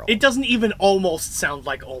in the world. It doesn't even almost sound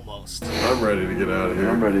like almost. I'm ready to get out of here.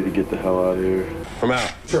 I'm ready to get the hell out of here. I'm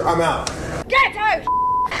out. Sure, I'm out. Get out!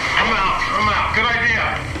 I'm out. Good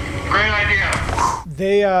idea. Great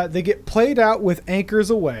idea. They get played out with anchors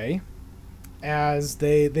away as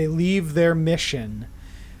they leave their mission,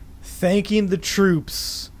 thanking the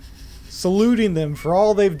troops, saluting them for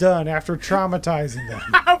all they've done after traumatizing them.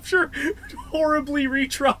 After horribly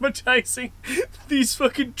re-traumatizing these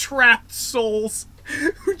fucking trapped souls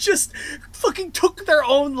who just fucking took their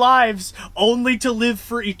own lives only to live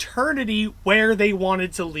for eternity where they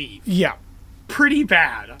wanted to leave. Yeah. Pretty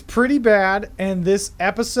bad. Pretty bad. And this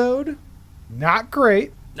episode, not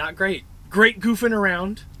great. Not great. Great goofing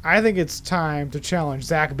around. I think it's time to challenge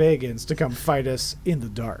Zach Bagans to come fight us in the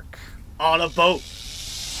dark. On a boat.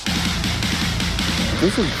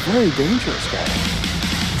 This is very dangerous, guys.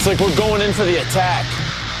 It's like we're going in for the attack.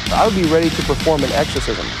 I would be ready to perform an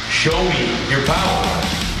exorcism. Show me your power.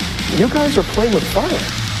 You guys are playing with fire.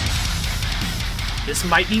 This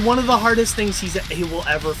might be one of the hardest things he will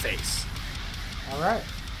ever face. All right.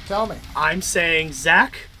 Tell me. I'm saying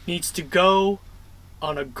Zach needs to go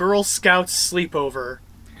on a Girl Scouts sleepover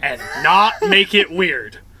and not make it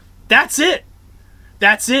weird. That's it.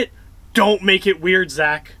 That's it. Don't make it weird,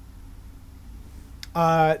 Zach.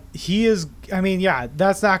 He is, I mean, yeah,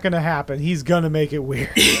 that's not going to happen. He's going to make it weird.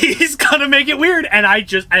 He's going to make it weird. And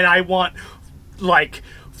I want, like,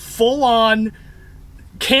 full on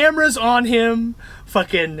cameras on him.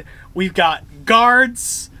 Fucking, we've got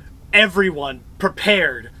guards, everyone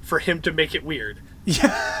prepared for him to make it weird.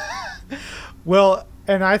 Yeah. Well,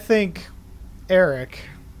 and I think, Eric,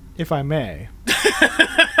 if I may,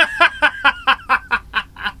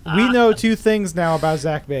 we know two things now about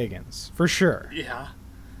Zach Bagans, for sure. Yeah.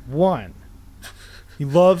 1, he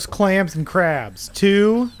loves clams and crabs.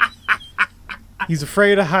 2, he's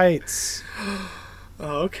afraid of heights.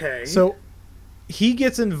 Okay. So he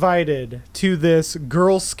gets invited to this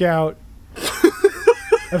Girl Scout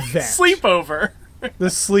event. Sleepover. The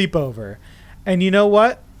sleepover. And you know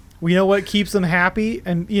what? We know what keeps him happy,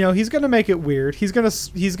 and he's gonna make it weird. He's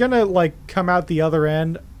gonna like come out the other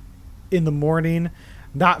end in the morning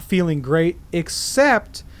not feeling great,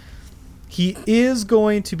 except he is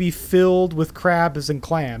going to be filled with crabs and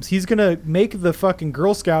clams. He's gonna make the fucking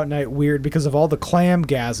Girl Scout night weird because of all the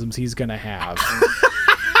clam-gasms he's gonna have.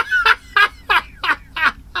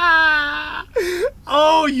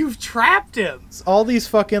 Oh, you've trapped him. All these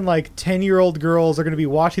fucking like 10-year-old girls are gonna be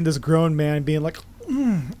watching this grown man being like,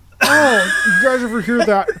 oh, you guys ever hear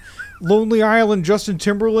that Lonely Island Justin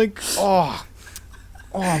Timberlake? Oh,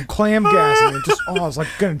 I'm clamgasming. And just, I was like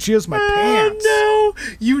gonna jizz my pants. Oh,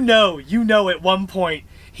 no. You know, at one point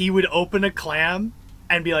he would open a clam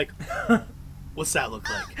and be like, what's that look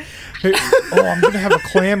like? Hey, I'm gonna have a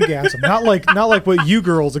clamgasm. Not like what you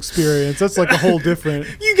girls experience. That's like a whole different.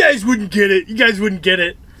 You guys wouldn't get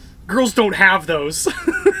it. Girls don't have those.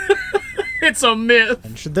 It's a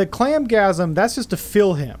myth. The clamgasm, that's just to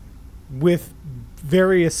fill him with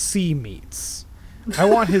various sea meats. I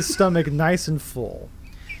want his stomach nice and full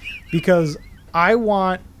because I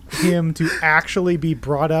want him to actually be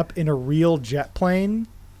brought up in a real jet plane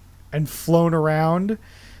and flown around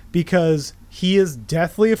because he is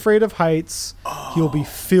deathly afraid of heights. He'll be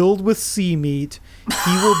filled with sea meat.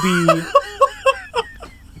 He will be...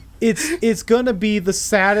 It's gonna be the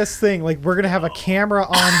saddest thing. Like, we're gonna have a camera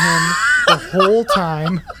on him the whole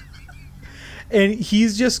time, and he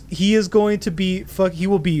is going to be he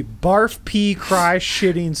will be barf, pee, cry,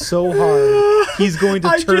 shitting so hard he's going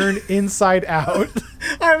to turn inside out.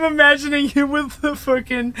 I'm imagining him with the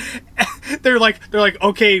fucking. They're like,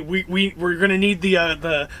 okay, we're gonna need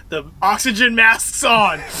the oxygen masks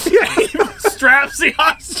on. Yeah. He straps the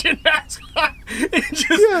oxygen mask on and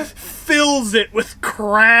just fills it with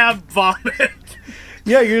crab vomit.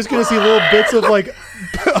 Yeah, you're just gonna see little bits of like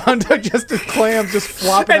undigested clams just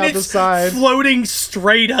flopping out the side, floating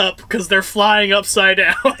straight up because they're flying upside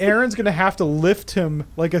down. Aaron's gonna have to lift him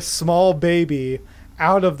like a small baby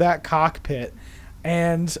out of that cockpit.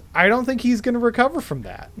 And I don't think he's going to recover from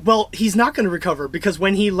that. Well, he's not going to recover because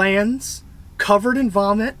when he lands, covered in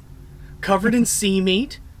vomit, covered in sea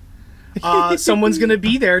meat, someone's going to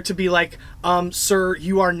be there to be like, sir,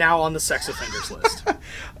 you are now on the sex offenders list.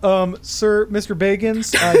 Sir, Mr.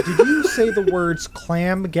 Bagans, did you say the words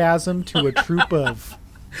clamgasm to a troop of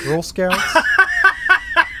Girl Scouts?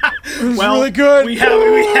 Well, really good. We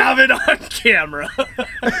have it on camera.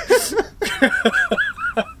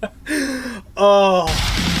 Oh. Is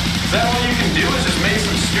that all you can do is just make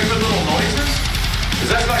some stupid little noises? Because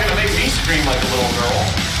that's not going to make me scream like a little girl.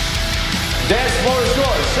 Dance floor is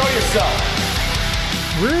yours. Show yourself.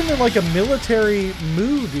 We're in like a military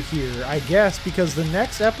mood here, I guess, because the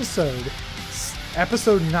next episode,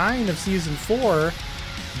 episode 9 of season 4,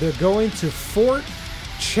 they're going to Fort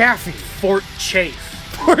Chaffee. Fort Chafe.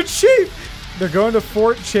 Fort Chafe. They're going to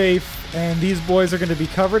Fort Chafe. And these boys are going to be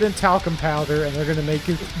covered in talcum powder, and they're going to make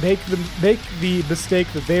the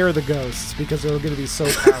mistake that they are the ghosts because they're going to be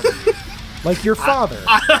so powdery, like your father.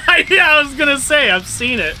 Yeah, I was gonna say I've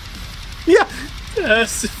seen it. Yeah,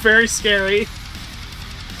 it's very scary.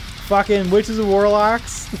 Fucking witches and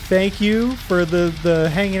warlocks, thank you for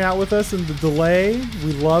the hanging out with us and the delay.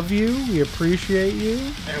 We love you. We appreciate you.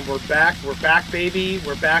 And we're back. We're back, baby.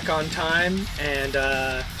 We're back on time, and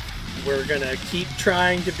we're gonna keep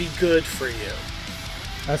trying to be good for you.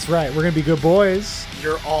 That's right. We're gonna be good boys.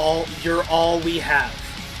 You're all we have.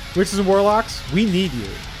 Witches and warlocks, we need you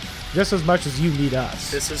just as much as you need us.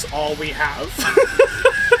 This is all we have.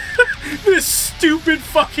 This stupid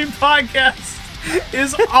fucking podcast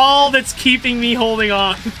is all that's keeping me holding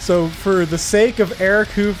on. So for the sake of Eric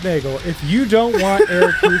Hoofnagel, if you don't want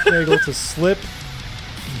Eric Hoofnagel to slip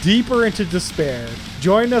deeper into despair,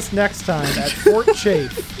 join us next time at Fort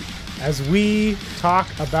Chafe as we talk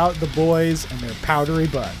about the boys and their powdery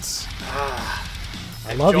butts.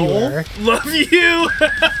 I love Joel, you, Eric. Love you.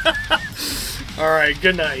 All right,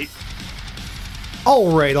 good night.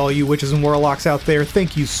 All right, all you witches and warlocks out there,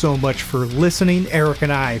 thank you so much for listening. Eric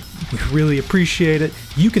and I, we really appreciate it.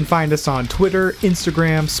 You can find us on Twitter,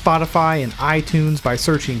 Instagram, Spotify, and iTunes by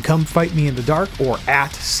searching Come Fight Me in the Dark or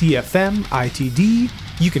at CFMITD.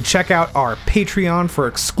 You can check out our Patreon for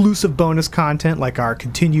exclusive bonus content like our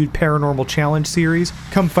continued Paranormal Challenge series,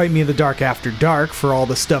 Come Fight Me in the Dark After Dark for all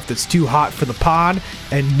the stuff that's too hot for the pod,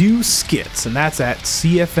 and new skits, and that's at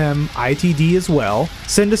CFMITD as well.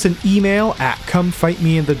 Send us an email at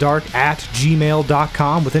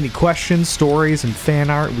comefightmeinthedark@gmail.com with any questions, stories, and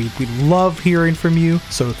fan art. We love hearing from you,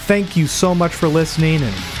 so thank you so much for listening,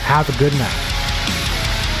 and have a good night.